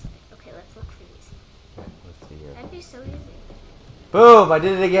 And you're just like, okay, let's look for these. Okay, let's see here. That'd be so easy. Boom! I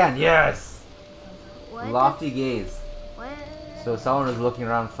did it again! Yes! What? Lofty gaze. What? So someone was looking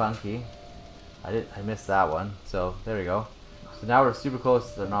around funky. I missed that one. So there we go. So now we're super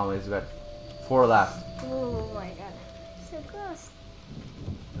close to the anomalies. We've got 4 left. Oh my god. So close.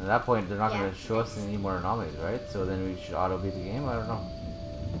 And at that point, they're not Yeah, going to show us any more anomalies, right? So then we should auto beat the game? I don't know.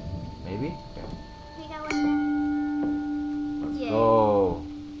 Maybe? Okay. We got one. Yeah. go.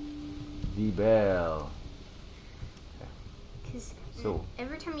 The bell. Because So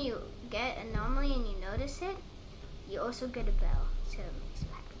every time you get anomaly and you notice it, you also get a bell. So it makes you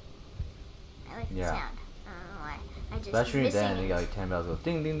happy. I like the sound. I don't know why. I just especially missing then it. you got like 10 bells go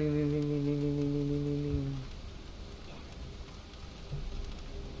ding ding ding ding ding ding ding ding ding ding ding ding.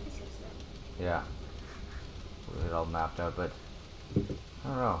 Yeah. We'll get it all mapped out, but I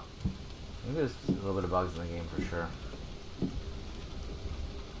don't know. I think there's a little bit of bugs in the game for sure.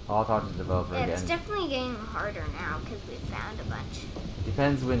 I'll talk to the developer again. It's definitely getting harder now because we found a bunch.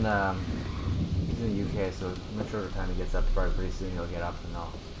 Depends when he's in the UK, so I'm not sure what time he gets up. Probably pretty soon he'll get up and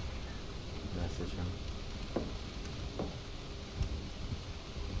I'll message him.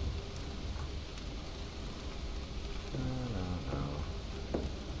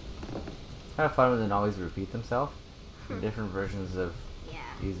 Kind of fun when the anomalies repeat themselves. In different versions of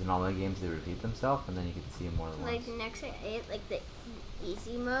these anomaly games, they repeat themselves, and then you can see them more than once. Like next to 8, like the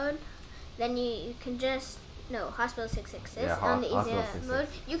easy mode, then you can just Hospital 666 on the easy mode.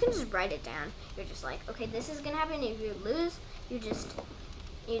 You can just write it down. You're just like, okay, this is gonna happen. If you lose, you just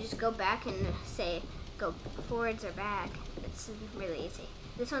go back and say go forwards or back. It's really easy.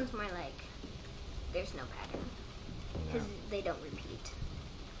 This one's more like there's no pattern because they don't repeat.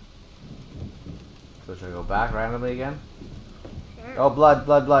 So should I go back randomly again? Sure. Oh, blood,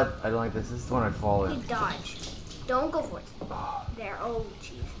 blood, blood. I don't like this. This is the one I'd fall in. You dodge. Don't go forwards. There. Oh,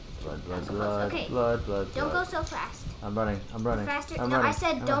 jeez. Blood, blood, blood, okay. blood, blood, Don't blood. go so fast. I'm running. I'm running. Faster. I'm no, running. I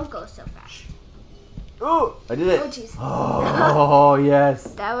said don't go so fast. Oh, I did it. Oh, jeez. Oh, yes.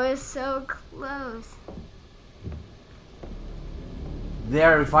 That was so close.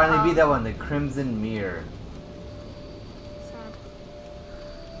 There, we finally beat that one. The Crimson Mirror. Sad.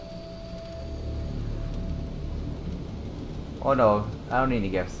 Oh no, I don't need any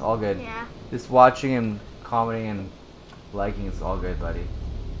gifts. All good. Yeah. Just watching him, commenting and liking is all good, buddy.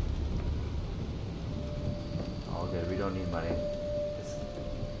 All good. We don't need money. Just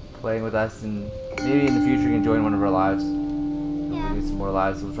playing with us, and maybe in the future you can join one of our lives. Yeah. We'll do some more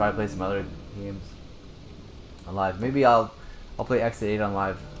lives. We'll try to play some other games on live. Maybe I'll play Exit 8 on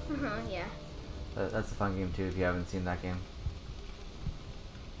live. Yeah. That's a fun game too if you haven't seen that game.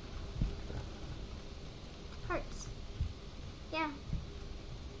 Hearts. Yeah.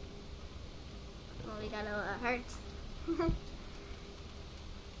 Well, we got a lot of hearts.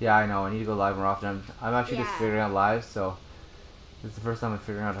 Yeah, I know. I need to go live more often. I'm actually just Yeah. figuring out live, so this is the first time I'm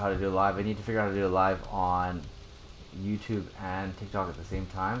figuring out how to do live. I need to figure out how to do live on YouTube and TikTok at the same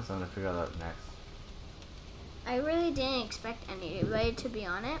time, so I'm gonna figure that out next. I really didn't expect anybody to be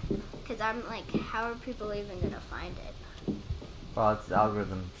on it, because I'm like, how are people even gonna find it? Well, it's the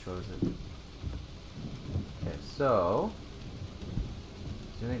algorithm shows it. Okay, so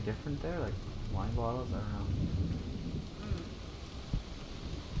is there anything different there, like wine bottles? I don't know.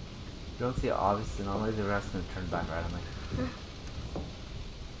 You don't see obvious anomalies. The rest gonna turn back randomly.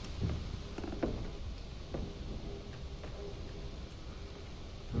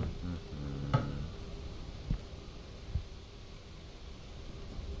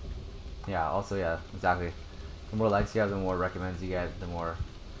 Yeah, also, yeah, exactly. The more likes you have, the more recommends you get, the more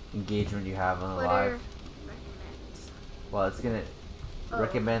engagement you have on the live. Recommends? Well, it's gonna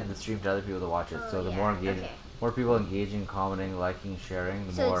recommend the stream to other people to watch it. So the more engaging, more people engaging, commenting, liking, sharing,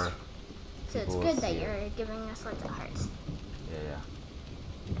 the more. So it's good that you're giving us lots of hearts. Yeah.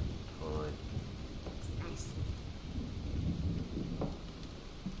 Totally. It's nice.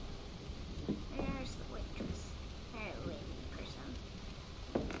 There's the waitress. Or lady person.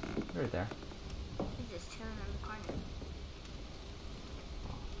 Right there. He's just chilling in the corner.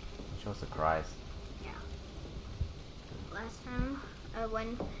 She also cries. Yeah. Last time,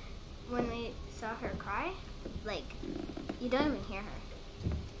 when we saw her cry, like, you don't even hear her.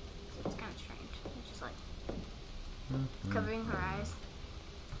 So it's kind of strange. It's just like covering her eyes.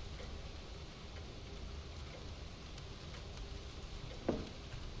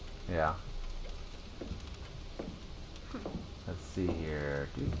 Yeah. Let's see here.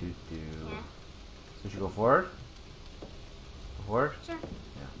 Yeah. So should we go forward? Go forward? Sure.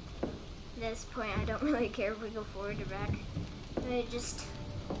 Yeah. At this point, I don't really care if we go forward or back. I just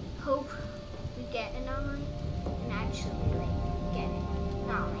hope we get Anomaly and actually like get it.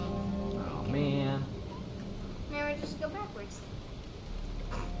 Not me. Oh man. Now we just go backwards.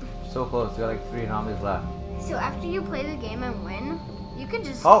 So close. We got like 3 anomalies left. So after you play the game and win, you can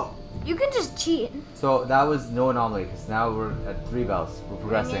just you can just cheat. So that was no anomaly because now we're at 3 bells. We're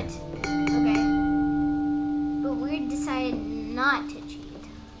progressing. Okay. But we decided not to cheat,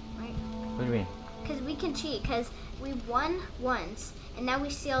 right? What do you mean? Because we can cheat because we won once and now we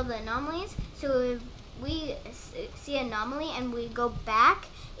see all the anomalies. So we see anomaly and we go back,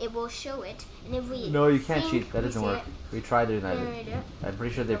 it will show it. And if we No, you can't think cheat. That we doesn't see work. We tried doing that. Can we do it? I'm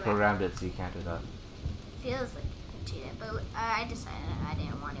pretty sure they Go back. programmed it so you can't do that. Feels like you can cheat it, but I decided I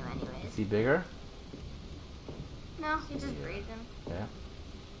didn't want to anyways. See bigger? No, you just breathe them. Yeah.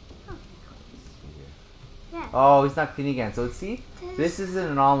 Oh, yeah. Oh, he's not clean again. So let's see. This is an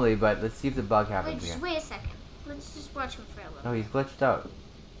anomaly, but let's see if the bug happens Wait, just again. wait a second. Let's just watch him for a little. No, he's glitched out.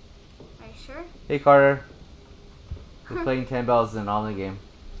 Are you sure? Hey Carter. We're playing tenbells, an anomaly game.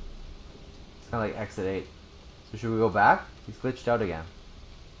 It's kind of like Exit 8. So should we go back? He's glitched out again.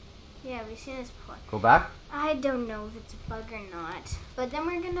 Yeah, we've seen this before. Go back? I don't know if it's a bug or not. But then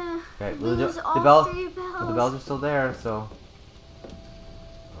we're gonna Okay, lose all bell, 3 bells. well, the bells are still there, so.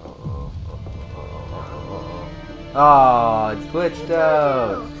 Oh, it's glitched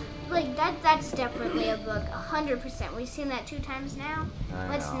out. Like that's definitely a bug, 100%. We've seen that 2 times now.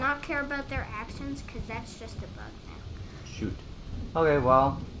 Let's not care about their actions, because that's just a bug now. Shoot. Okay,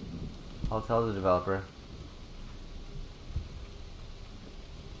 well, I'll tell the developer.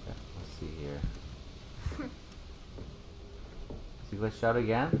 Okay, let's see here. Is he glitched out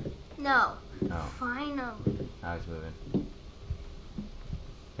again? No. No. Finally. Now he's moving.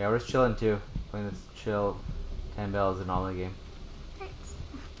 Yeah, we're just chilling too. Playing this chill tenbells anomaly game. Thanks.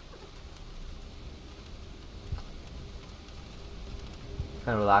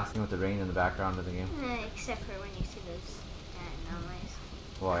 Kind of relaxing with the rain in the background of the game. Except for when you see those anomalies.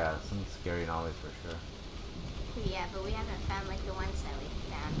 Well, yeah, some scary anomalies for sure. Yeah, but we haven't found like the ones that we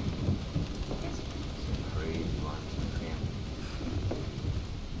found. Some crazy ones in this game.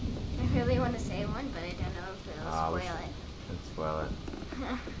 I really want to say one, but I don't know if it'll spoil it. Shouldn't spoil it. I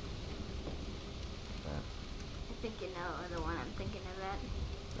think you know the one I'm thinking of that.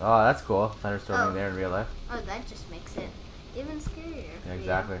 Oh, that's cool. Thunderstorming there in real life. Oh, that just makes it even scarier. Yeah,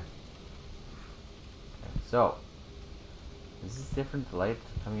 exactly. Okay, so, is this different light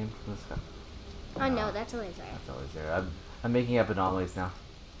coming in from the sky? Oh no, that's always there. That's always there. I'm making up anomalies now.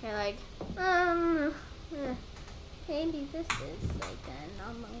 You're like, maybe this is like an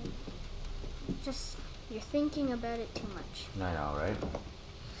anomaly. Just, you're thinking about it too much. I know, right?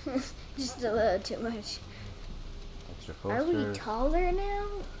 Just a little too much. Extra Are we posters. taller now?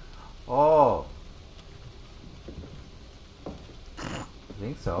 Oh. I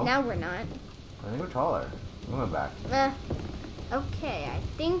think so. Now we're not. I think we're taller. We went back. Okay, I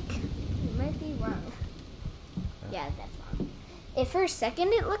think you might be wrong. Okay. Yeah, that's wrong. For a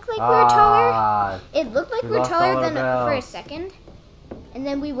second, it looked like we were taller. It looked like we were lost taller all our than for a bells. second. And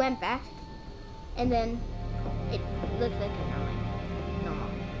then we went back. And then it looked like a normal.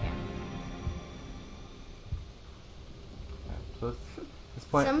 Yeah. So at this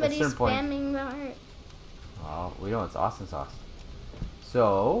point, Somebody's at a certain point, spamming the heart. well, we know it's awesome sauce.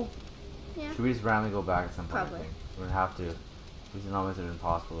 So, Yeah. should we just randomly go back at some point? Probably. I think we're gonna have to. These anomalies are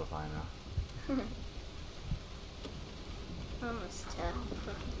impossible to find now. Almost.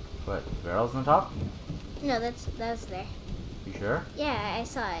 What? Barrels on top? No, that's there. You sure? Yeah, I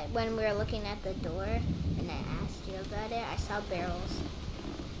saw it when we were looking at the door, and I asked you about it. I saw barrels.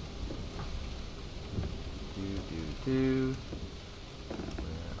 Where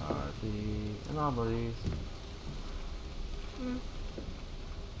are the anomalies? No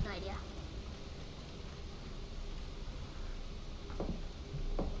idea.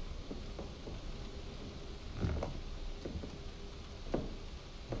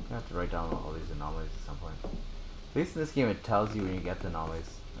 I have to write down all these anomalies at some point. At least in this game it tells you when you get the anomalies.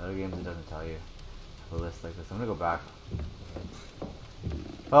 In other games it doesn't tell you. A list like this. I'm gonna go back.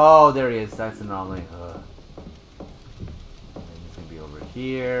 Oh, there he is. That's an anomaly. And he's gonna be over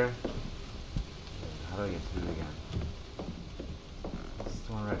here. How do I get through again? This is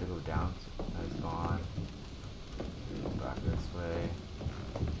the one where I have to go down. Now he's gone. Go back this way.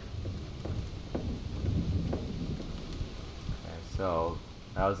 Okay, so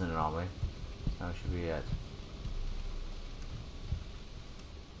that was an anomaly. Now it should be it.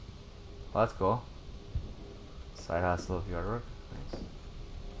 Well, that's cool. Side hustle of yard work. Nice.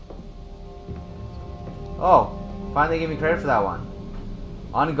 Oh! Finally gave me credit for that one.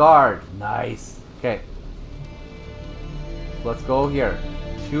 On guard. Nice. Okay. Let's go here.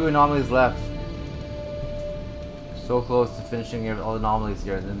 2 anomalies left. So close to finishing all the anomalies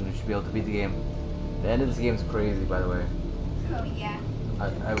here, and then we should be able to beat the game. The end of this game is crazy, by the way. Oh yeah. The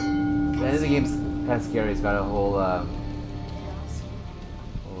end of the game's kind of scary. It's got a whole little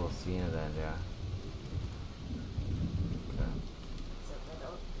scene at the end, yeah. Okay.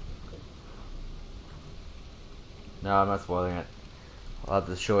 No, I'm not spoiling it. I'll have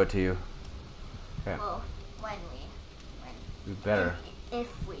to show it to you. Okay. Well, when We better. if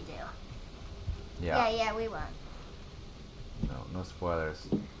we do. Yeah, we won't. No spoilers.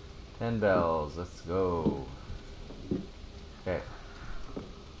 10 bells, let's go. Okay.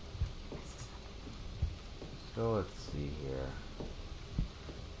 So let's see here.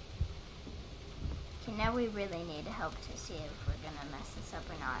 Okay, now we really need help to see if we're gonna mess this up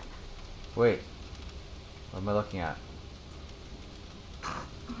or not. Wait. What am I looking at?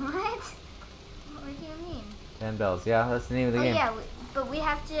 What? What do you mean? 10 bells. Yeah, that's the name of the game. Yeah, but we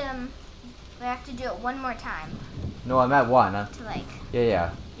have to do it one more time No, I'm at 1. to like.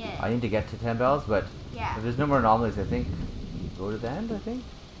 Yeah. Yeah. I need to get to 10 bells, but Yeah. if there's no more anomalies, I think you go to the end, I think?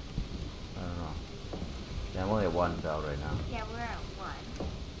 I don't know. Yeah, I'm only at 1 bell right now. Yeah, we're at 1.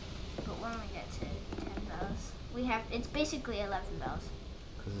 But when we get to 10 bells, it's basically 11 bells.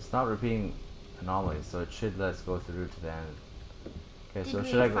 Because it's not repeating anomalies, so it should let us go through to the end. Okay, Did so we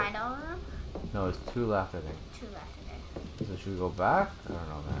should I go? find all of them? No, there's 2 left, I think. 2 left, okay. So should we go back? I don't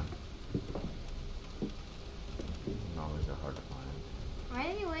know, man. Anomalies are hard to find.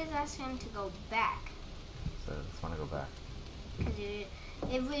 Why do you always ask him to go back? So I just want to go back. Because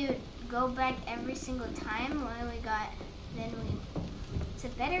if we would go back every single time, it's a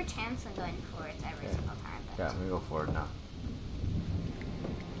better chance than going forwards every single time. Yeah, I'm going to go forward now.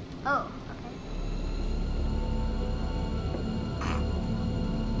 Oh, okay.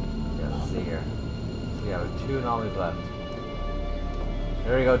 Yeah, let's see here. So yeah, we have 2 anomalies left.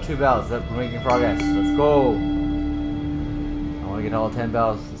 There we go, 2 bells. We're making progress. Let's go. I want to get all 10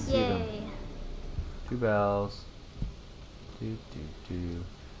 bells to see them. 2 bells.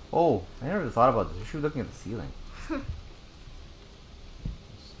 Oh, I never thought about this. We should be looking at the ceiling. See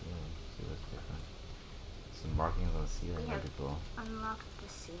what's different. Some markings on the ceiling might be cool. Unlock the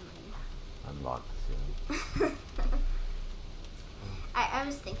ceiling. Unlock the ceiling. I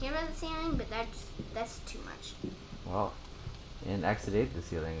was thinking about the ceiling, but that's too much. Well, in Exit 8, the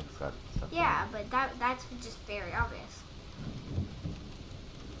ceiling has got stuff. Yeah, but that's just very obvious.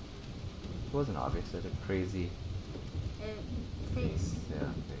 It wasn't obvious. It's a crazy Face.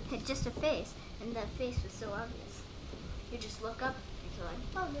 Yeah, face. It's just a face, and that face was so obvious. You just look up, and you're like,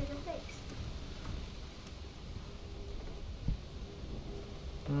 oh, there's a face.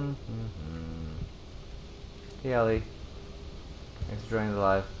 Hey, Ellie. Thanks for joining the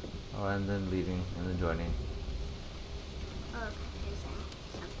live. Oh, and then leaving, and then joining. Oh, confusing.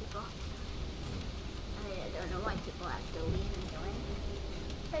 Some people. I don't know why people have to leave and join,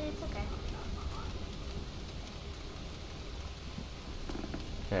 but it's okay.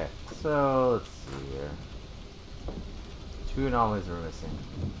 Okay, so let's see here. 2 anomalies are missing.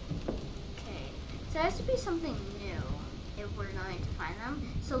 Okay, so it has to be something new if we're going to find them.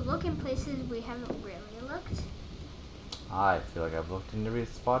 So look in places we haven't really looked. I feel like I've looked in every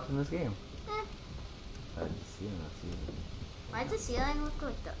spot in this game. Eh. Let's see. Why does the ceiling look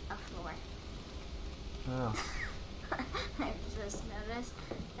like a floor? Oh. I just noticed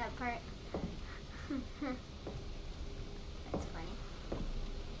that part. That's funny.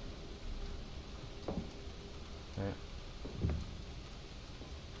 Okay.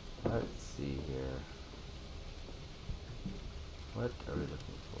 Let's see here. What are we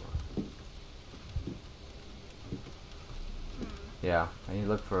looking for? Yeah, I need to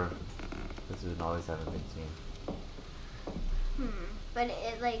look for places that always haven't been seen. But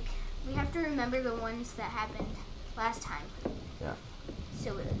we have to remember the ones that happened last time. Yeah.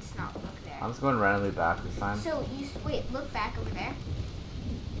 So it's not look there. I'm just going randomly back this time. So wait, look back over there.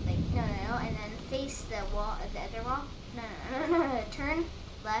 Like no, and then face the wall, the other wall. No. Turn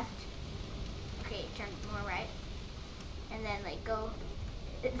left. Okay, turn more right. And then go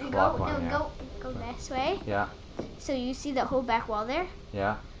this way. Yeah. So you see the whole back wall there?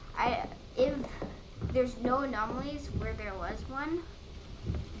 Yeah. If there's no anomalies where there was one,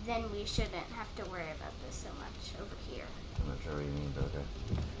 then we shouldn't have to worry about this so much over here. I'm not sure what you mean, but okay.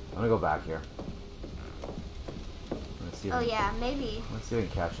 I'm gonna go back here. Let's see. Yeah, maybe. Let's see if we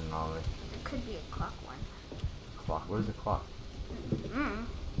can catch an anomaly. It could be a clock one. Clock? Where's the clock?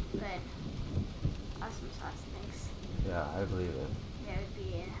 But awesome sauce thinks Yeah, I believe it. there would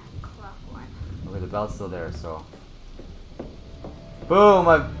be a clock one. Okay, the bell's still there, so. Boom!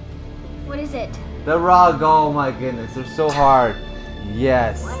 What is it? The rug! Oh my goodness, they're so hard.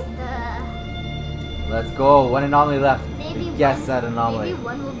 Yes. What the? Let's go. 1 anomaly left. Maybe Guess that anomaly. Maybe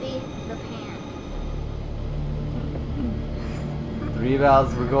one will be the pan. 3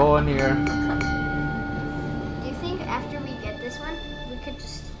 bells. We're going here. Do you think after we get this one, we could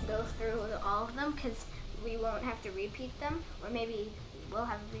just go through all of them because we won't have to repeat them, or maybe we'll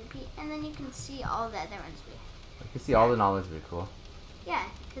have a repeat, and then you can see all the other ones I can see all the anomalies would be cool. Yeah,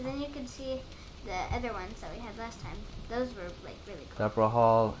 because then you can see the other ones that we had last time. Those were really cool. The upper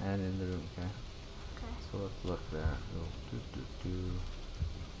hall and in the room, okay. So let's look there. Oh,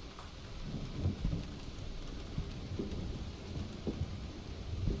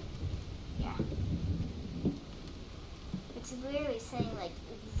 Yeah. It's literally saying like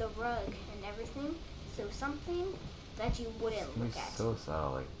the rug and everything. So something that you wouldn't look at. So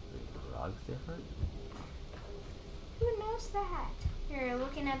subtle, like the rug's different. Who knows that? You're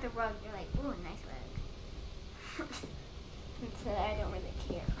looking at the rug, you're like, ooh, nice rug. So I don't really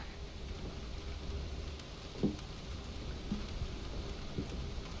care.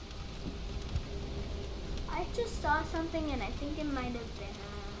 I just saw something and I think it might have been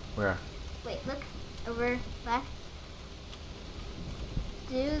Where? wait, look over left.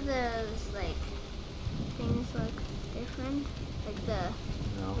 Do those like things look different? Like the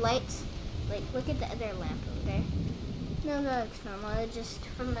lights? Like look at the other lamp over there. No, that looks normal. It just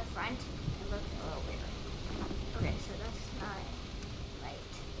from the front it looks a little weird. Okay, so that's not light.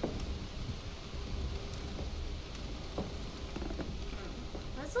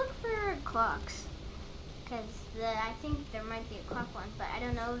 Let's look for clocks. Because I think there might be a clock one, but I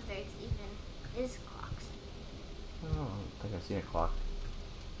don't know if there's even is clocks. I don't think I've seen a clock.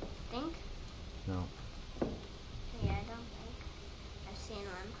 Think? No. Yeah, I don't think I've seen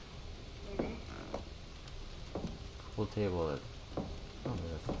one either. Full table it. Oh,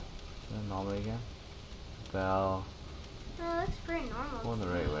 that's anomaly again. Bell. No, it looks pretty normal. Going the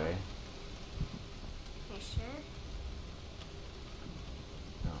right way. You sure?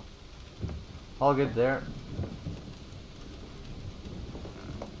 No. All good there.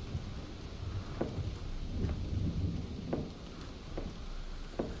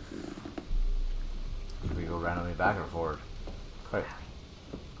 Should we go randomly back or forward? Right.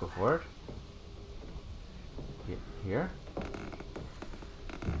 Go forward? Here?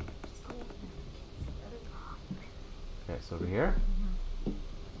 Okay, so over here? Don't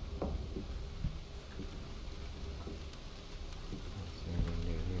see anything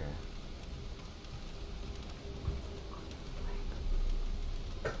new here.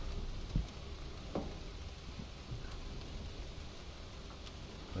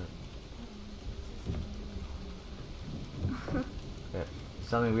 Okay,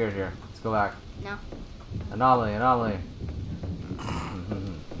 something weird here. Let's go back. No. Anomaly, anomaly.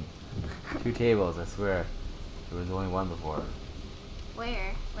 2 tables, I swear. There was only one before.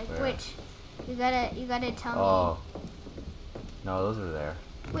 Where? Like Where? which? You gotta tell Oh. No, those are there.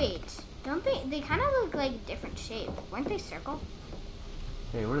 me. Wait, don't they kind of look like different shape. Weren't they circle?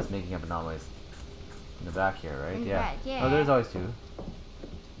 Hey, we're just making up anomalies. In the back here, right? In the Yeah. back, yeah. Oh, there's always 2.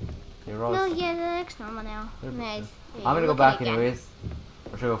 They were always No, yeah, that looks normal now. They're- Nice. I'm gonna go back anyways.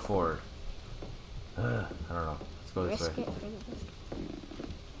 Or should I go forward? I don't know. Let's go this Risk way. it for the risk.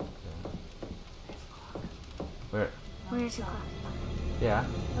 Where? Where's the clock? Yeah.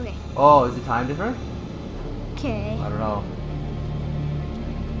 Okay. Oh, is the time different? Okay. I don't know.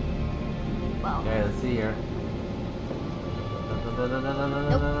 Well. Okay, let's see here.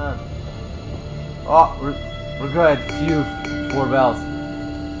 Nope. Oh, we're good. Phew. 4 bells.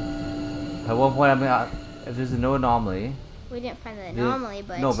 At one point, I'm gonna. If there's no anomaly. We didn't find the anomaly,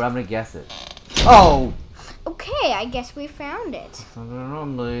 but. No, but I'm gonna guess it. Oh! Okay, I guess we found it. An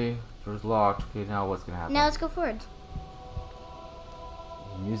anomaly. Door's locked. Okay, now what's gonna happen? Now let's go forward.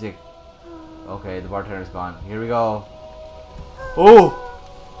 Music. Okay, the bartender's gone. Here we go. Oh!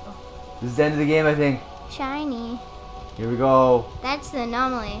 This is the end of the game, I think. Shiny. Here we go. That's the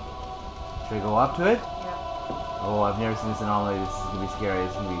anomaly. Should I go up to it? Oh, I've never seen this anomaly. This is gonna be scary.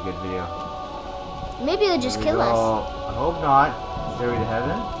 This is gonna be a good video. Maybe it'll just Here we kill us. go. I hope not. Stairway to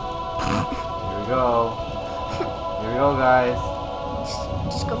heaven. Here we go. Here we go, guys.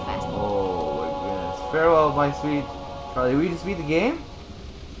 Just go fast. Oh my goodness. Farewell, my sweet Charlie. We just beat the game?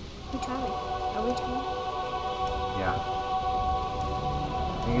 Who Charlie? Are we Charlie? Yeah.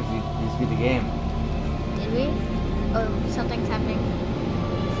 I think we just beat the game. Did we? Oh, something's happening.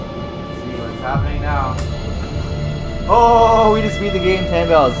 Let's see what's happening now. Oh, we just beat the game,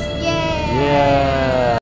 tenbells. Yay! Yeah.